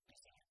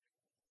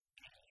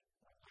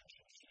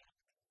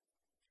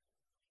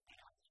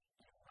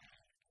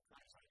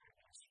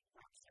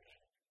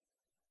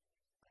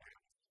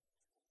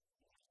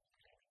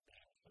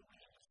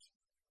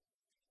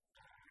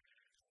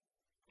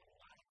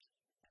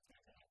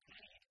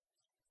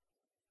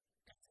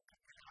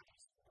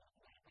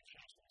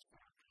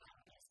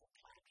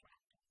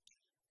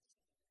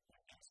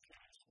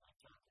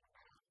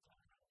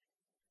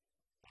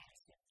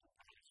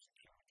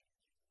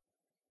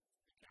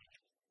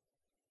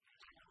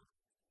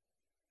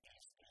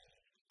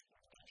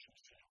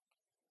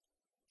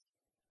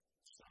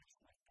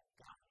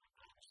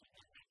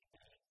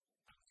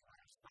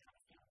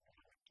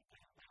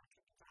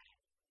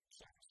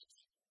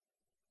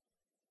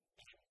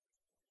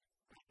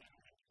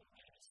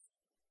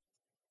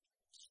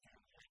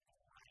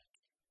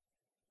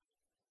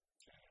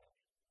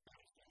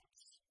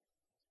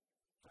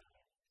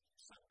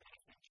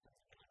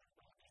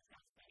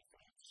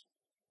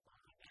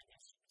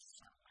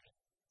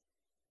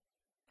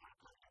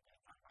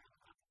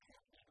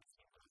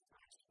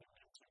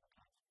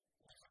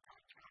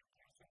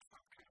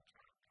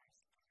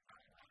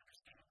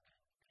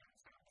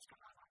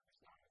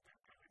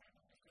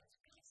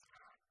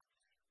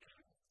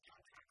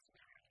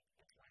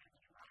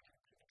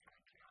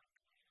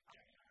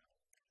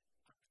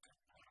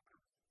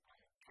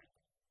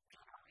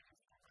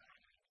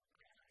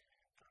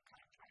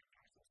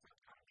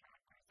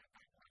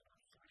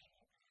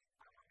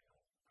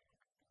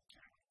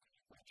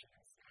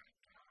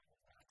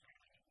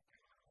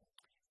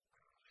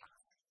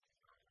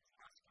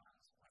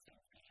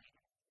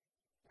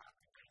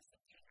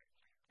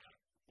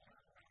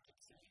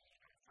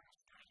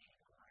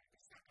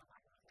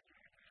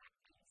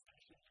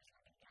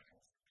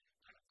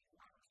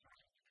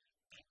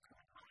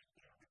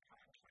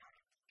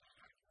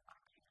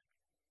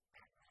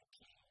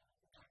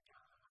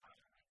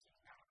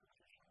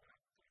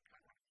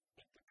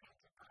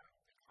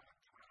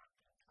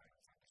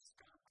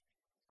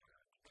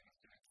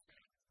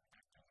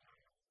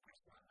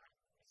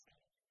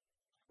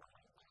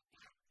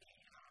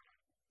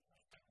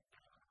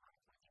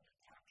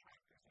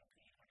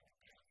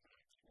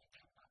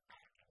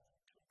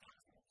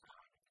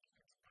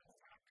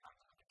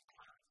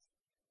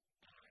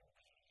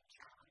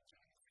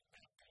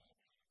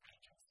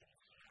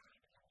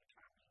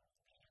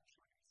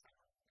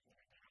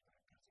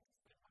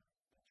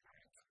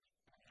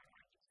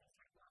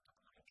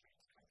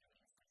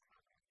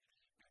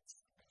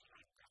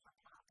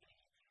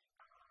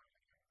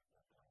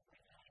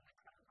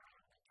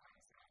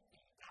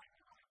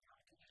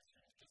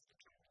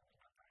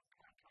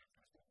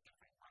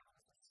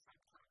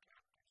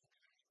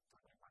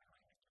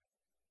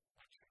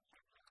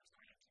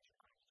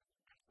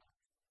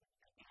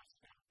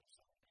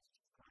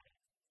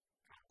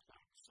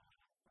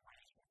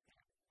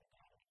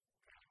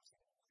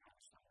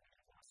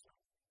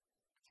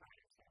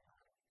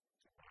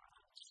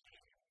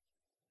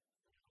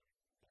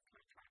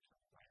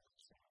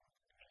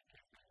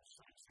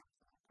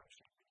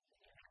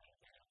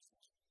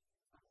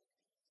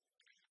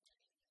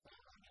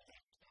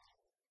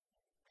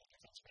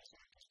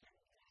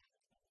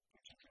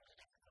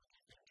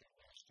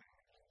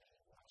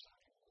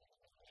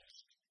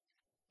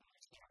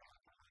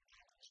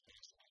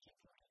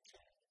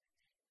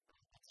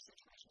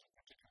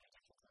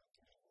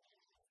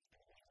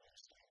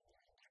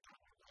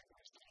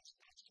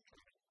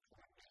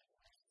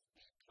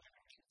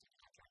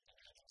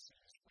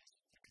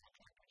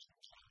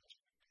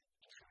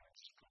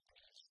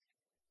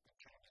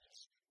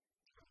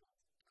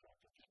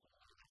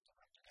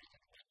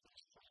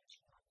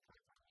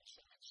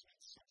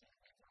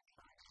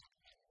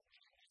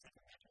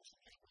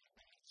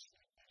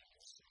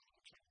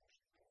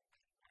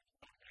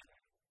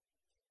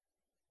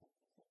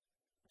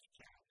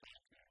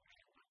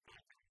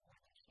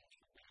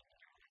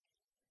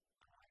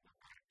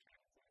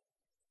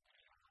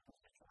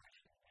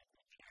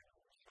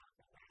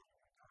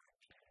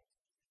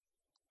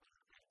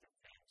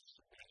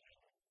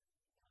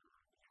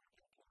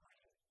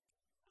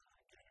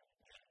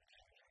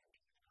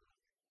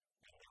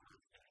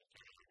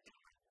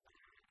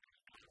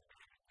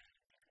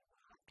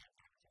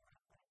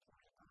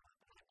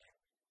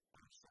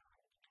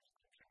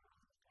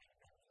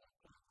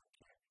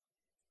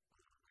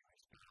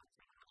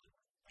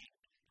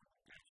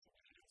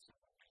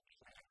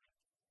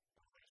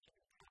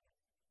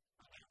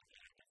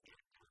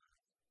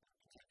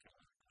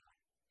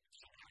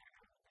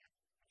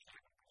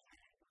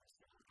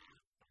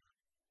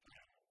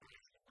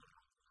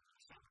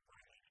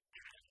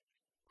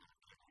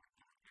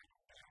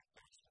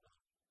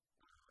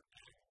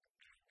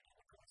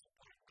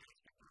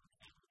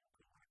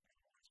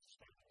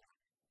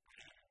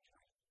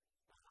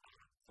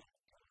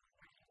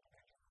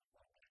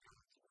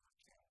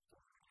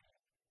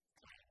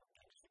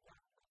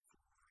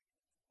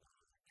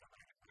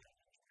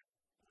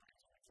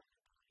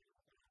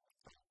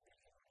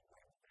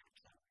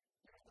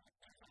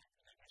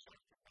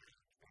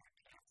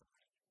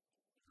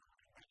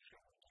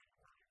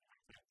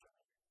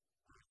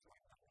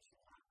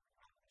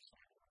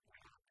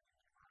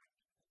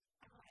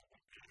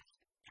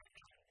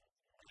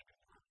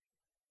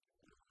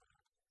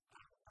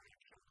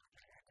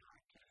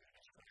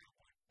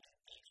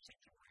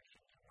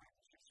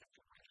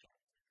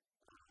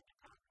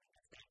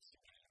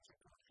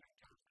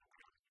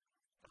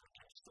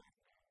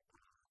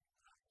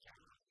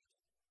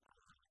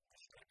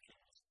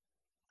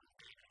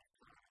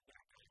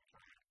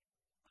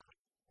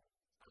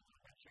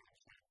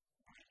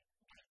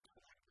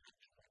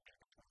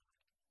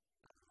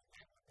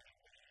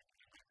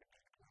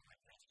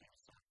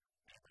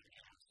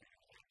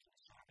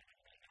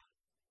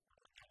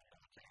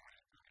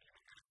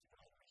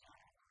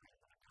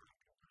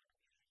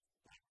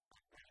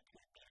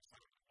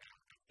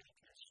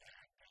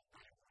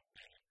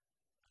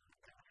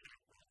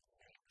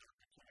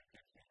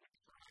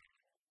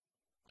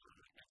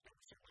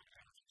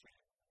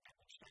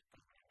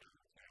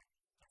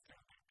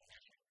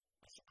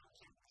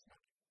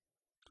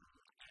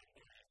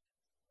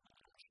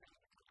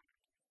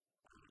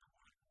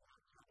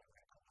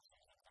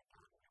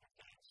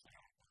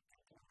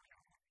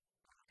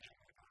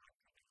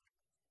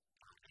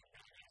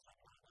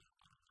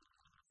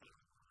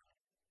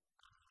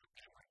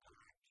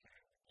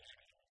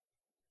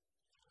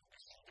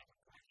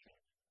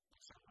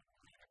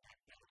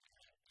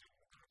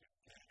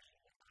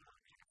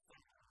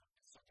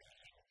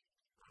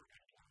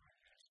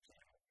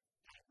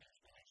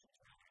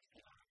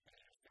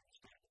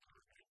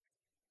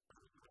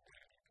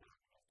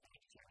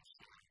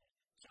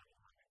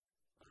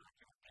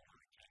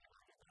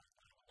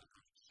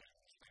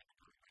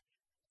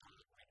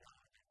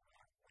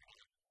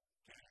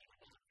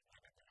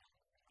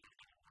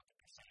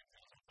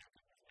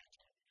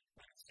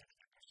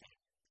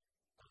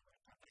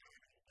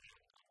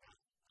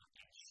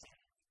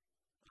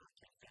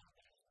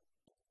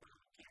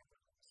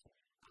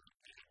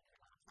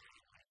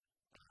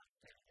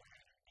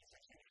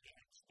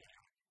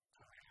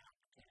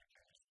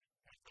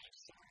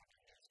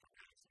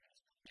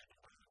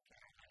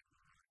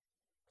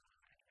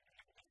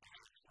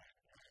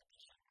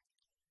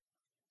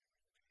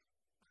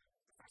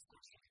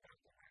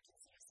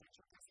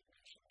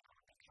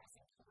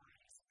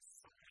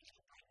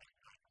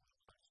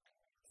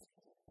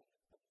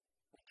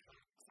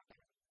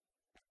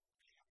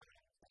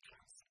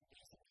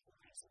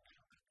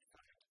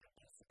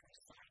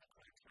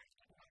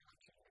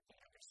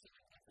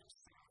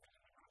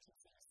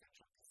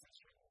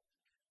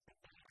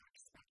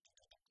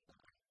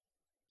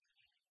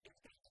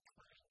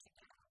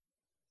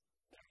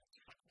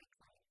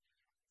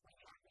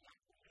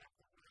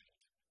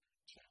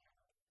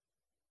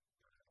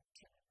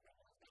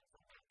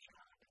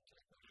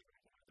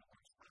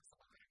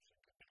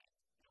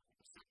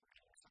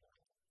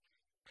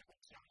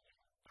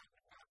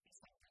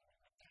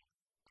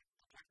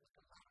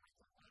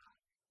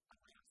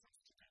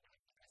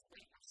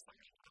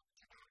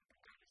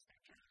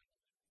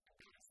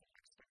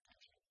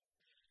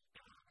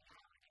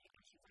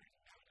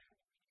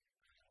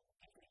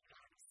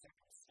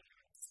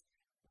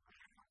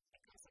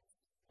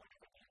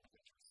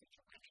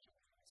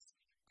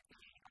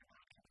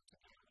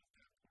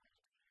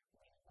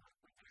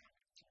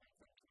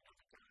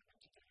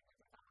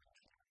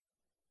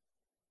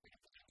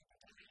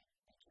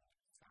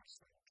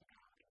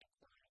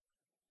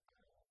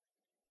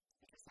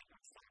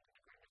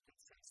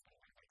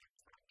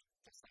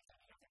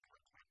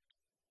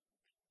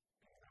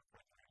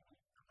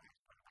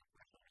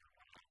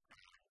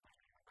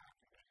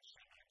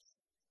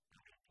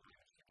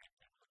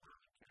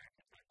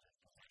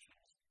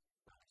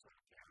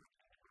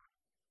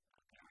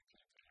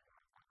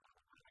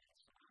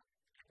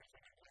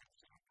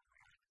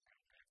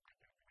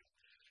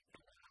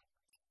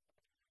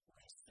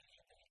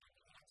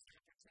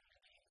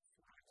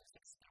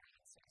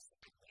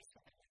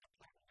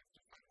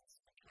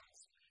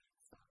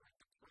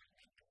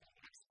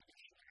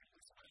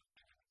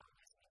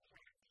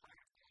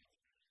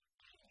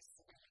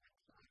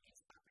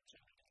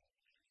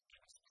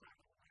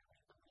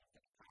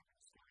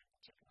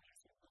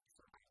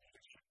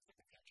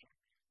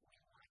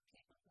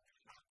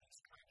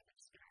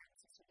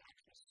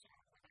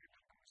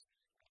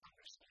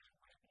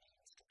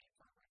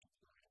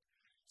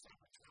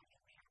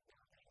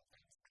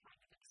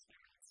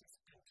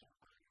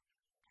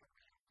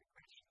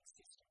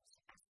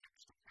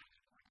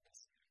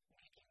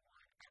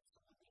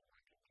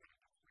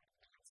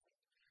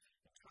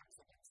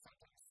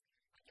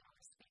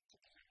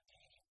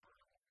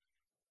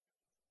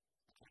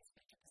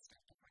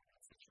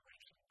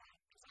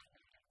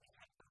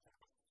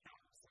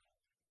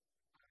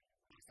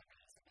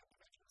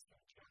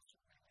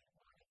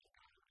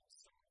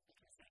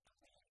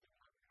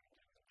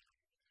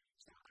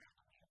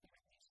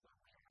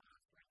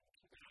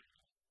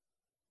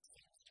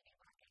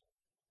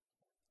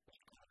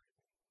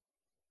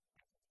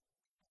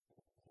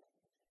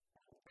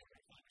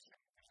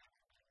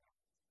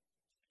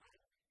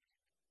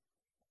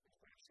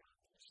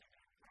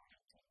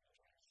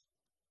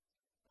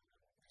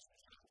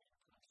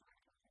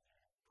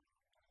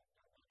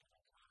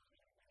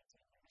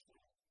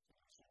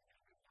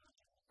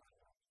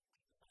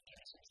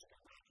to go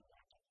back to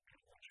that and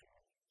make sure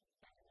that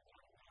the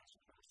diagnosis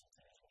of those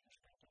things with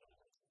respect to the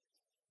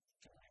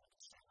genetic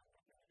stuff that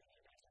we're going to be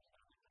making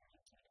about the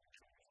body to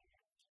control the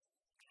human.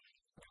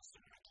 We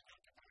also have to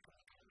talk about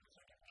what the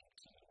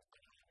others are going to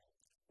do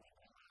when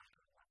we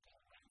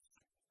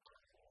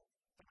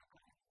are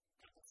working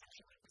with the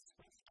section of the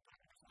space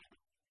department of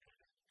labor.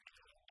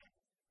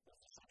 With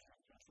the section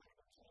of the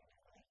labor team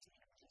and the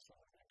team, which is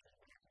sort of like the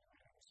working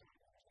around the sort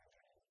of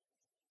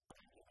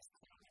it was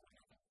clearly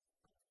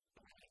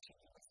one of the team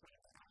was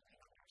right behind the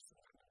others.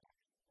 And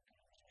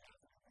we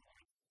have the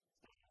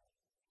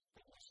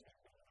initiative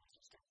that was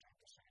just up 10%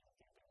 of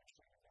the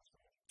administrative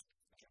effort,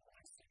 which are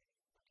nice to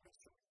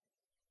replace it.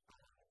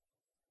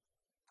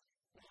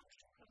 We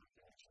actually have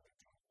the initiative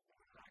to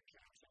high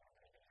caps and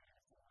we're going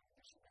to have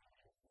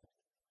disability.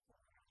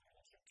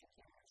 It's a 2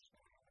 years for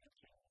the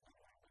team, the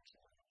language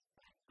of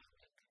public,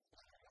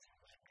 as a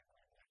language.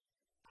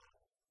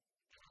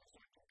 How's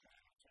that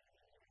compared to the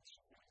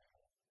evaluation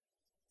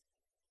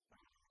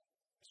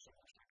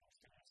certain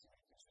circumstances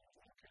like this things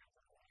like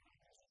camper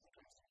or as a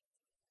person.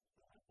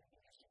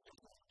 Because the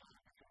people who are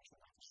because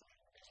of the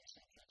same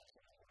business and that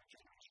are more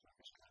generous for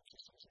this kind of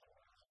systems that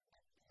are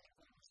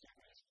the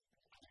service,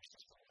 other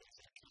systems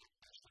that can't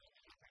actually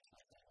happen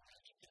like that or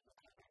actually get the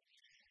cover.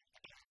 I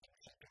can't think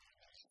that doing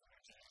this or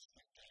just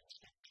get things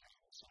that can.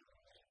 So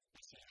I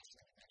see us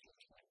in the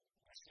measures like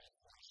I said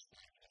last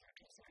night and I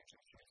consider to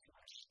feel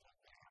force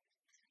like that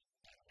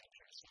and make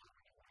sure it's not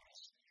really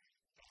nice.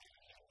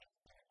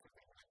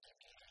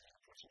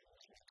 Person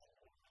was making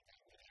more than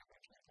the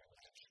average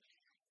privilege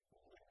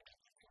would have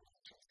to go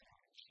to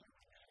that. So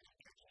I had to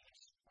get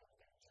this over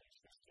the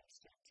existing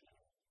step to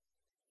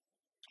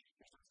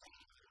there's a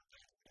thing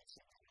that's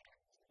something that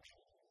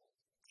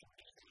some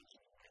days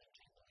are right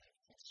to life.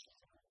 It's just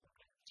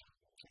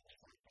 25%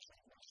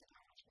 less than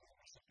how much more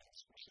less than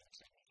 75%.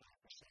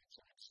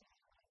 So it's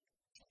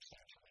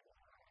substantially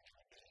more than it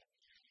would be.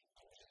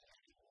 I was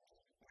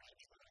right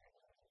for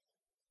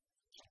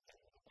something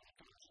that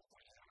goes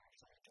way out of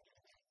sight to do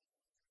that.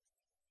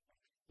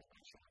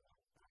 Sure.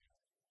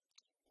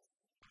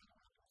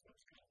 It's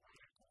kind of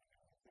weird when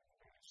you're in the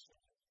US.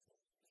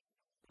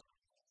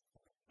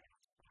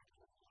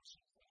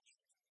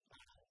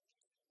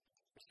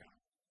 So,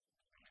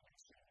 I would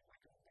say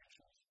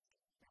recommendations.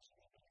 That's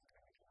what I'm going to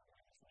go to.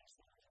 I'm going to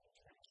say there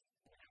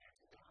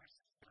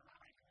are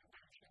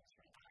recommendations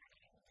regarding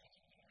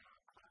the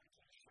quality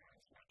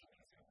assurance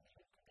mechanism that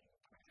could be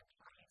put in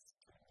place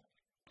to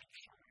make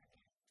sure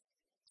that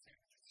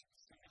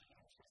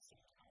civilians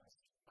receive those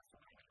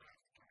authority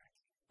after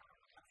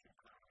health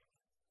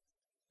requirements.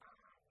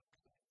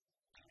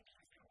 And as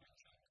I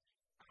mentioned,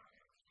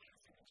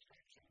 as an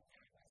instruction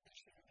that was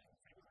issued in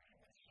February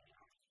this year,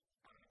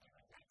 there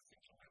would like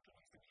such a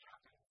mechanism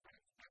happen, but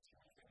that's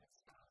the reason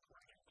it's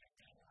quite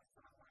effective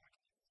forward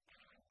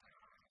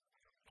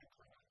and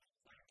implement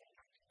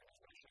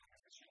legislation as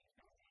a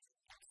change.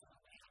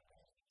 Absolutely,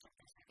 took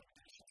these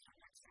recommendations from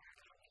that side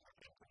and we have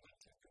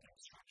implemented the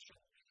instruction,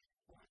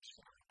 which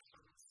covers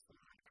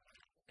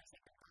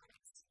basic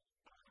components,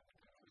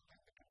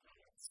 the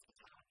components to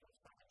top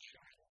of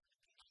ensuring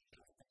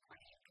that the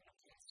plan can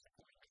place the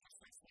point of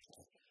assessment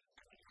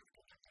and we have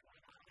to get the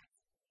right on it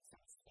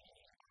since the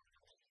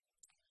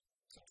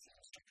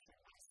instruction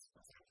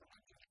was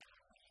implemented and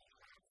we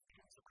have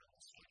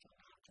principles checking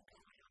out to go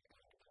out and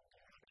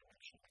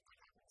make sure that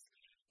happens.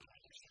 And I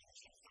usually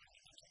use that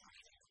as a way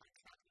for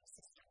tracking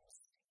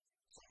systems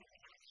so that we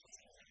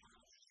actually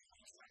have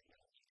a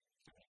cycle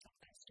to make it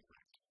best to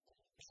work.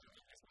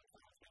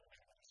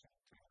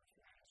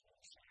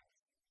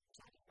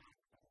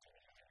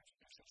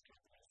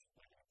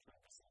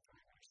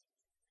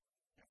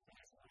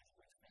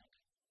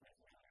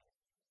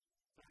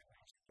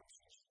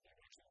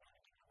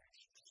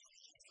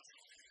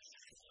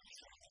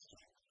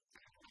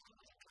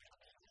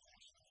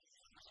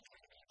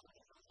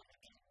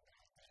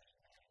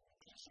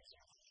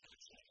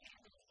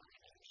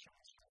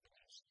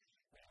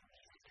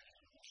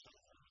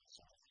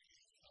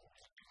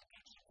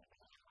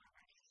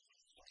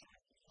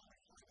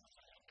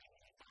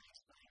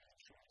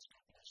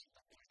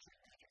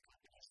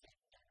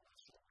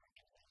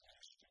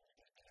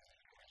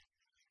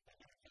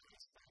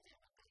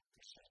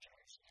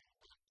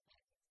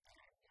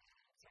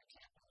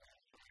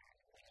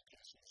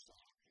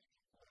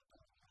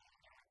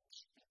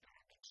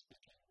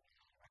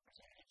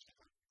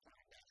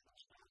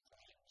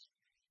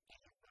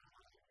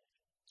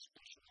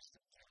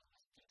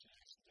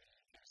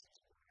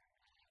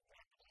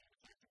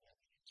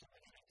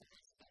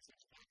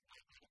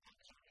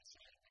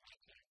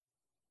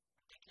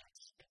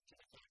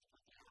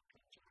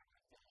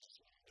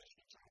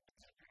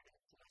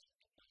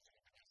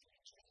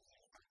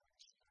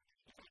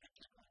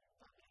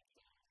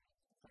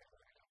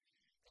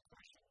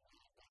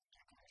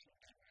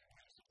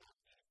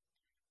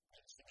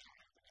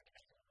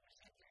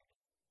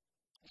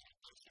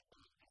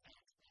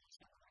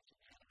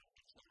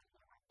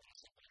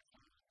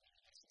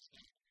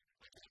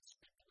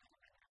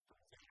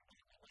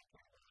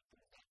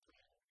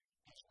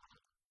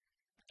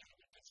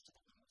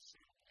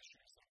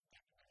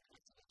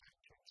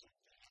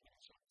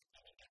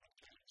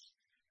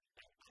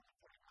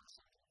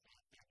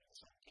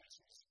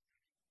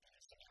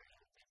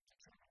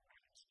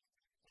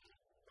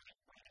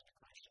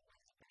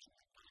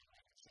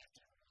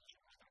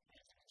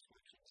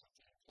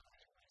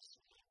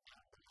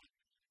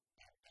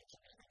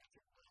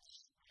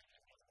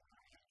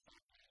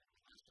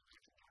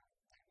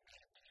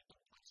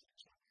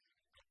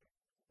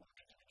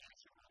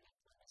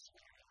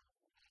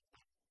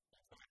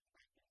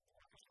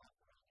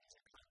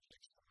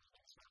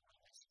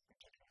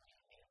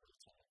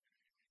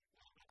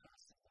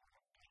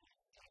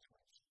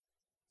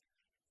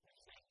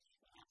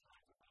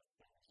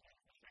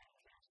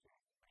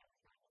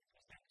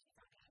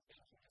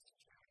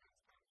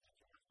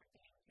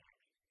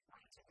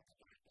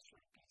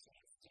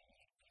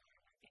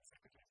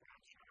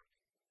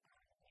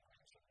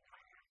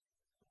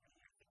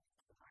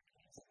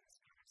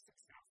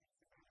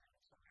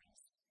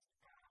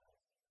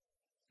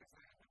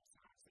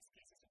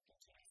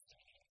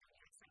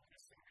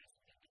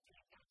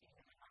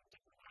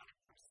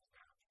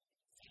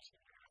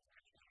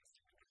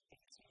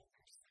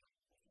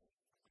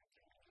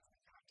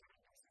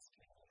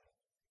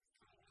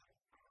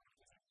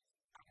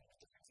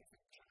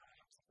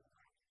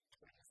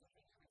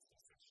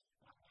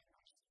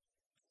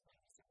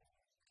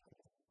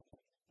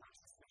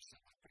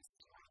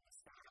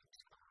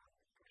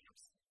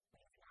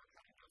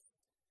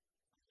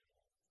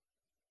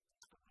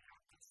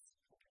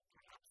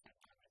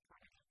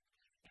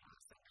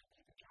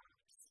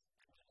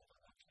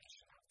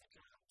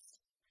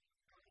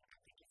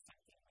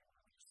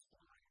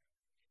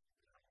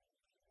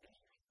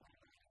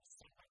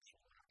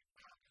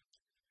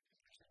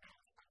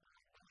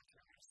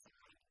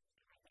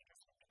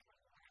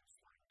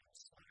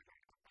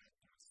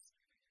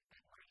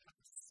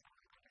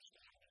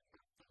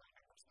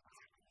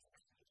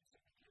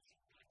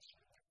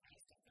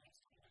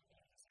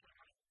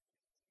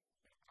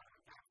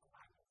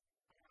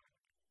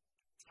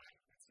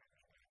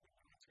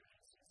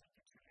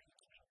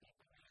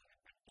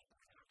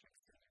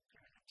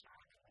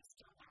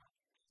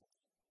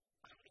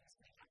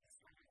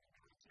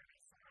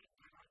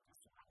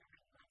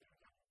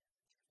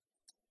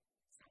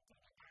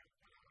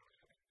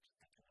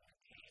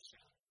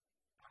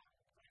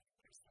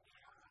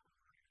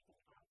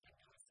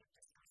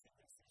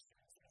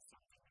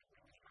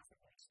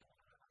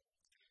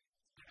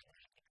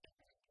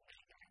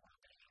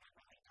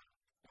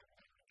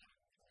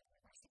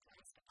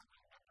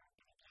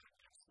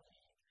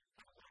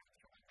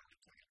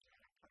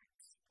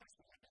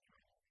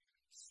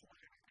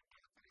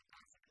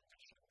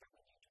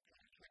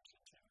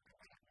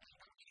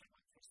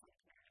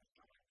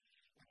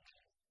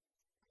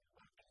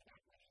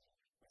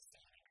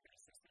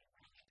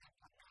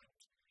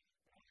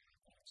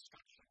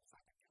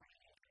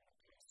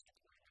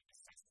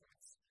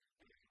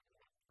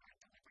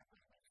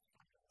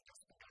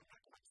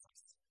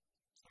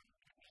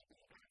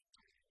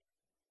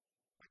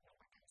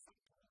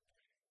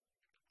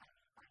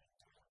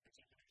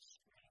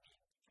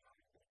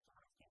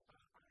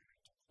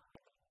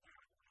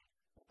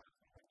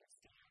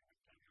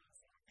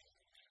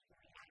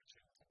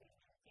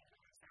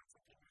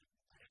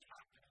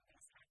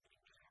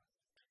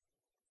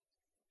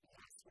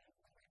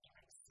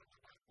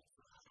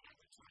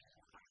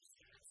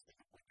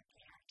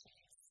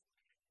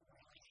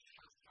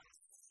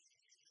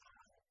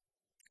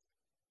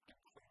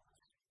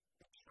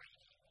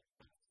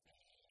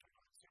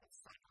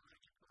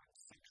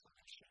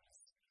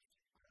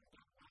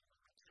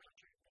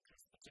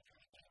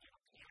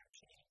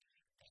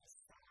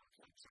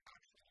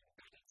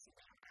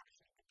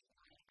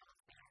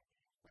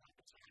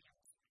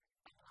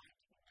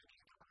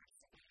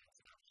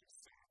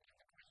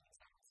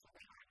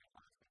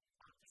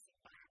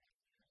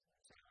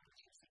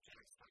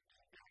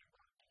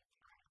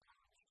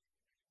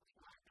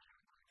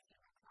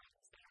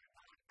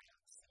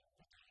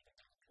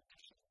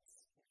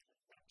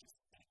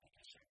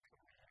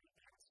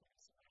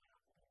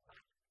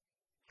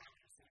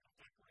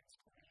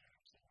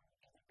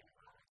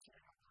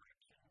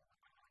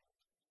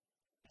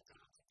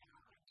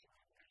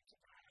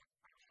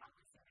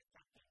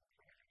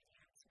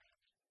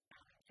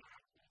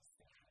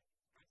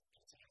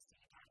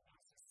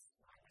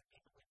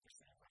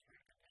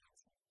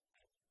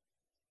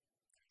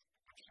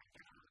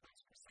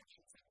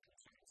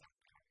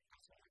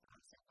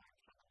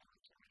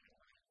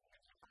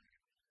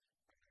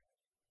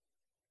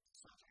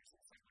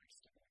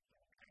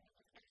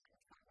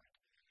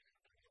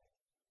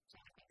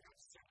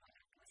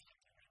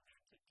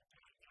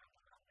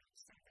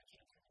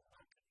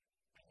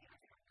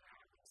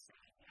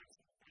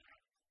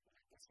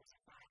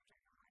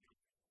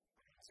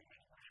 so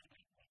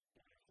anyway,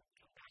 we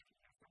go back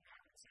and from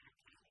that and say,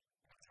 okay,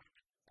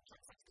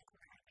 just like the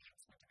career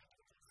advancement of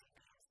individuals and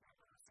those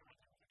members, so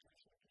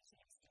identification,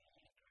 PTSD,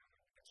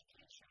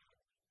 education,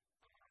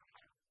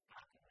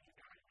 how can we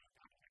evaluate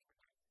that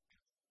differently?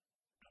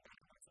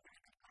 That's a very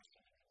good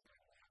question.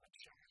 I'm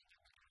sure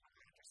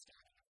my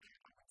understanding of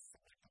that, I would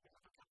submit that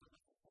we have a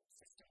couple of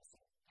systems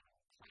in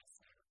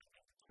place now. I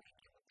think the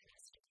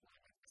plan-based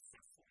deployment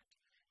assessment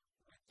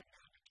with the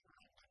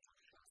mandatory mental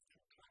health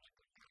component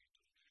of that.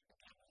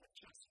 Again, we have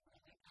just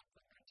really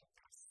implemented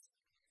this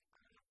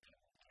in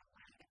a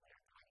way that we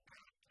are going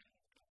back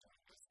and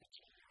doing this, the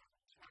GM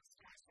task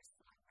force is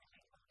still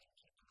really holding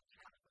people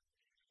accountable.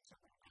 So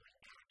we're going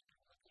back and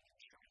looking and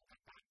ensuring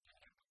that that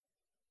data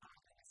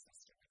in the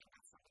system, and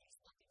that somebody's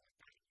looking at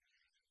that.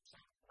 So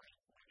when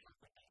we look at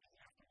data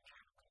after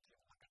that, we can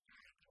look at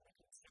that and we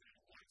can say,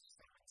 yes,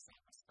 so and so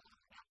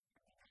responded up, and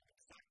we know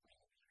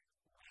exactly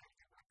where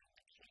there were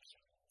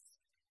indications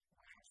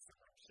where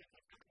someone should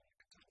have gotten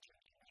attention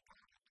and they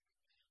got it.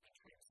 In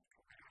terms of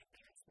career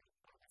advancement,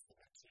 obviously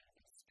that's a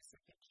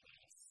specific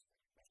case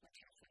with which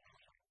you're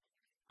familiar.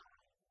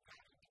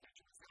 That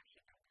individual has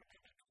actually been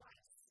promoted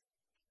twice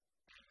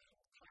and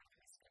had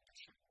his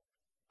condition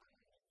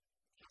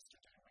just to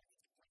do with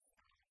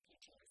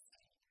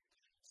PTSD.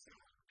 So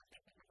I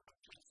think we have a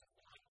case of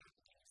line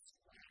evidence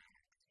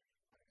where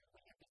we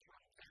have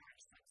become very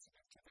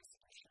sensitive to this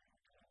issue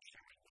and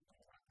ensuring that we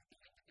work with the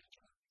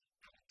individual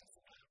and it does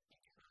not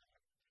become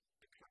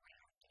the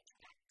career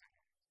detractor.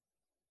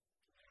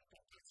 I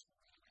think that's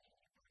really the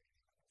goal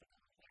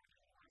that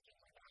we're working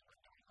with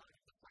on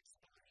the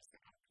flexibilities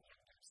that RPM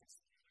gives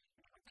us.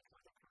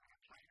 With the career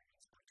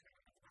plans,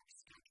 alternative work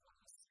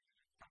schedules,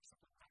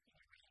 flexible working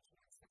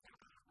arrangements, that there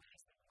are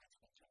ways in which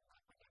we can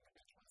work with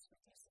individuals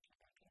with these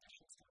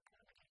conditions to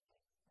accommodate them.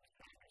 With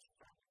that as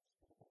well,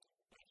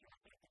 if you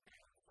have been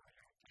prepared for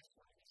your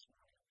testimony this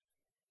morning,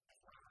 as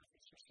well as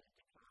it's received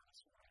a call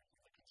this morning from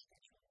the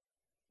constituent,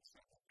 so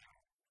that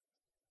not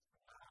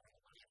in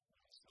life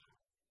is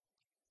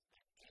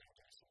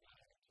there's a lot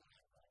of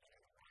time when they're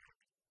at work,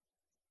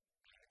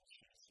 and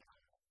she's one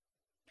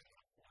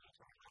of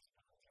our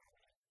hospital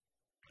journey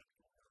after work.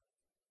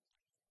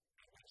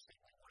 And they say,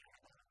 well, why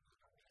are they not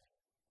moving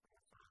with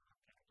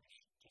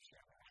to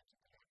share her out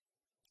to them?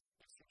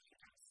 Yes, she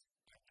does.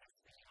 And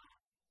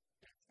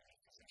if the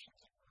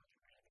physicians at work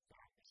are in the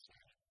practice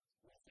setting,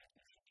 we think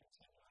they should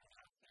continue on an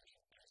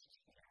outpatient basis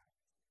here,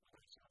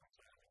 whether it's over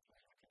time and for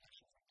the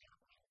conditions of their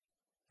life.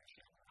 They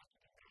share her out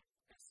to them.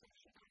 Yes,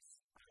 she does.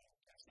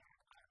 There's no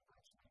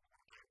personally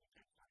more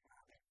advocate for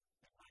her that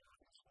my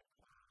office would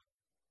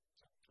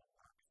to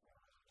work for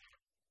that.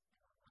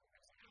 When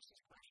I was asked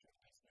this question,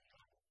 is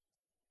the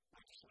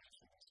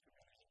legislation in this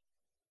community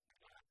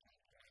adopting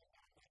the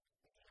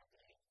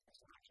DOA as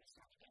much as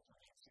some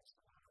implement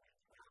system on the way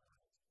through.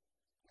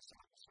 We saw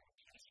the sort of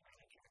case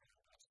manager and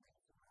investment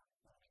for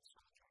women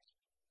soldiers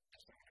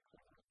as an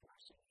equivalent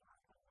person for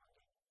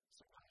women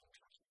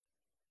survivors.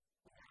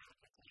 We are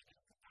advocating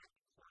for that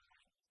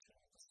deployment to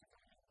the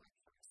civilian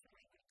workforce. So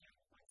we would do,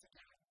 once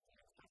again, the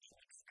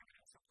unfortunate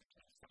experience of the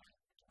case that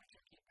we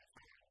can keep in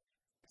mind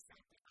is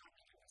that the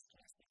Army in this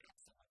case, they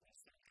absolutely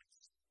say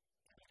yes.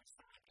 And they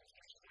decide there's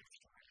actually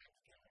extra hand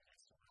given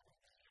as to whether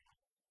they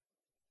actively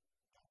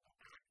play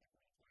through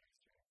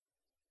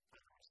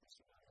powers the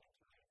civilian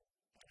time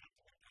and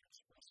activate that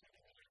express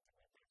whether they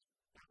activate it.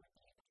 That would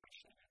be the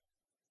question that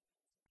goes to the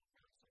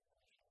mission. I want to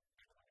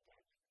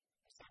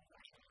get some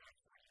question of that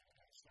for you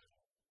is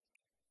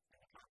in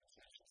the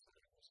compensation side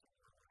of this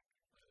work.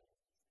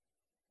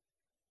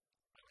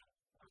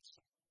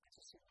 Let's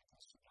assume that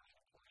this civilian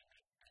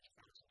employment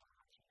 $90,000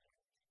 a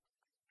year.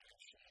 And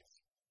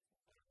she's moving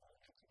to the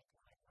point where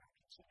I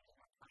continue to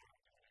work for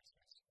the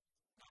business,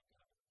 not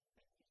the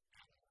annually.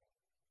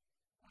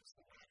 What's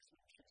the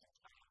maximum she's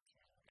entitled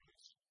to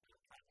is the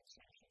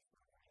compensation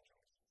for her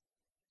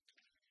injuries.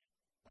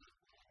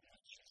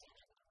 And she's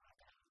able to work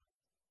out.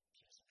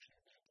 She's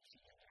able to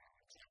see an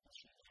example.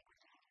 She's able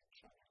to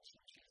children, so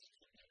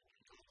she's able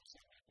to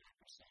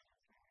 75%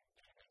 of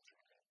her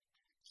injury.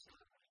 So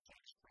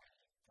tax credit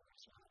for her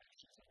service,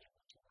 she's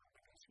able to work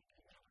because we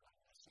do have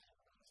the same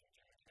rules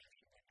of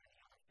education that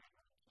many other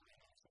federal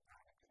employees that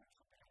are in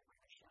critical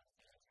behavior short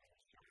things and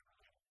is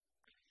generally.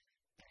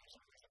 There's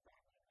always a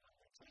problem on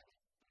the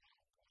table.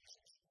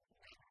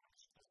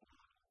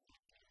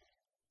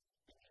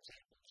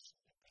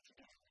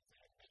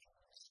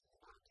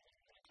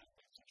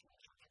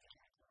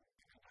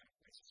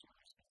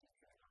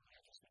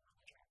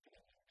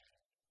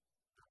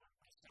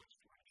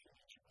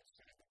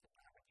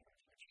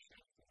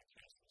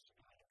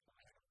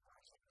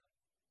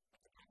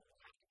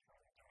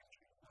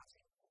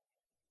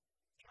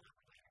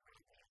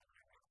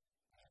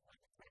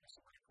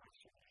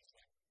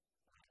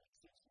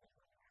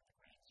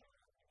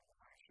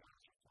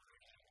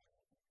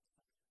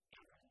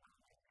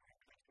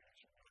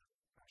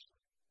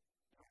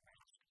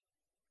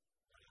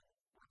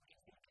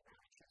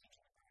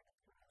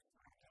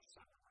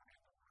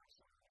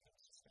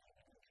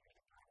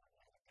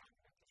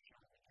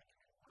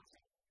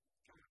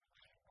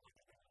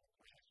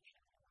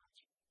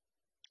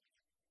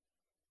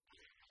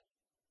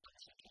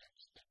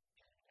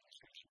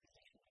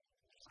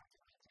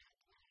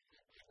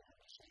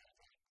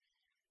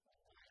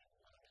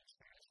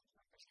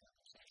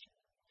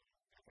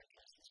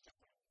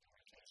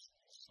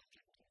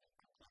 subject to the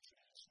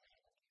complexities and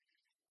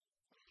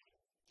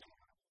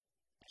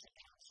as a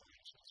council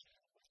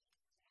associated with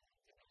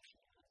the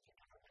notion of the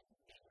government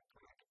never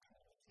correct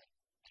that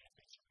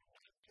benefits from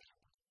that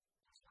camera.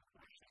 There's no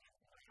question that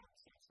my own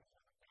sense of the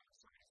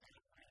downside is that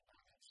it might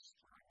not be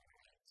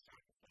extraordinary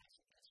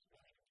sacrifice against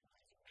really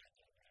employees and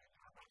managing and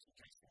I'm not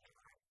suggesting that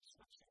I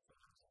switch to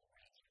firms and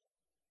managing.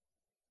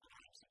 But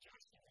I'm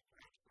suggesting that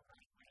perhaps the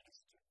right way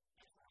is to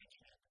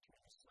differentiate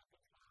between the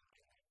subject and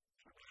the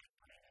traumatic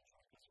brain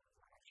injury because of a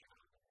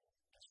Bradshaw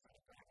instead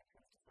of going to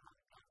the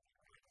firm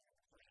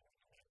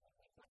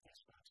what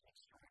this works in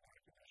extreme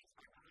occupations.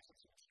 I realize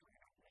it's an extreme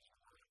occupation,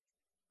 right?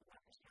 The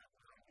work is not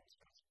what I do,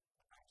 so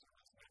the fact that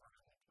it's never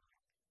an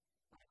employee.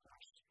 But of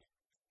course,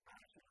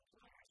 as an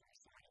employer, as I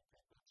say,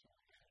 people to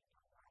the end,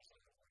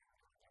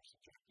 they're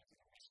subjected to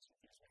the risks of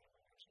this,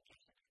 they're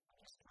subjected to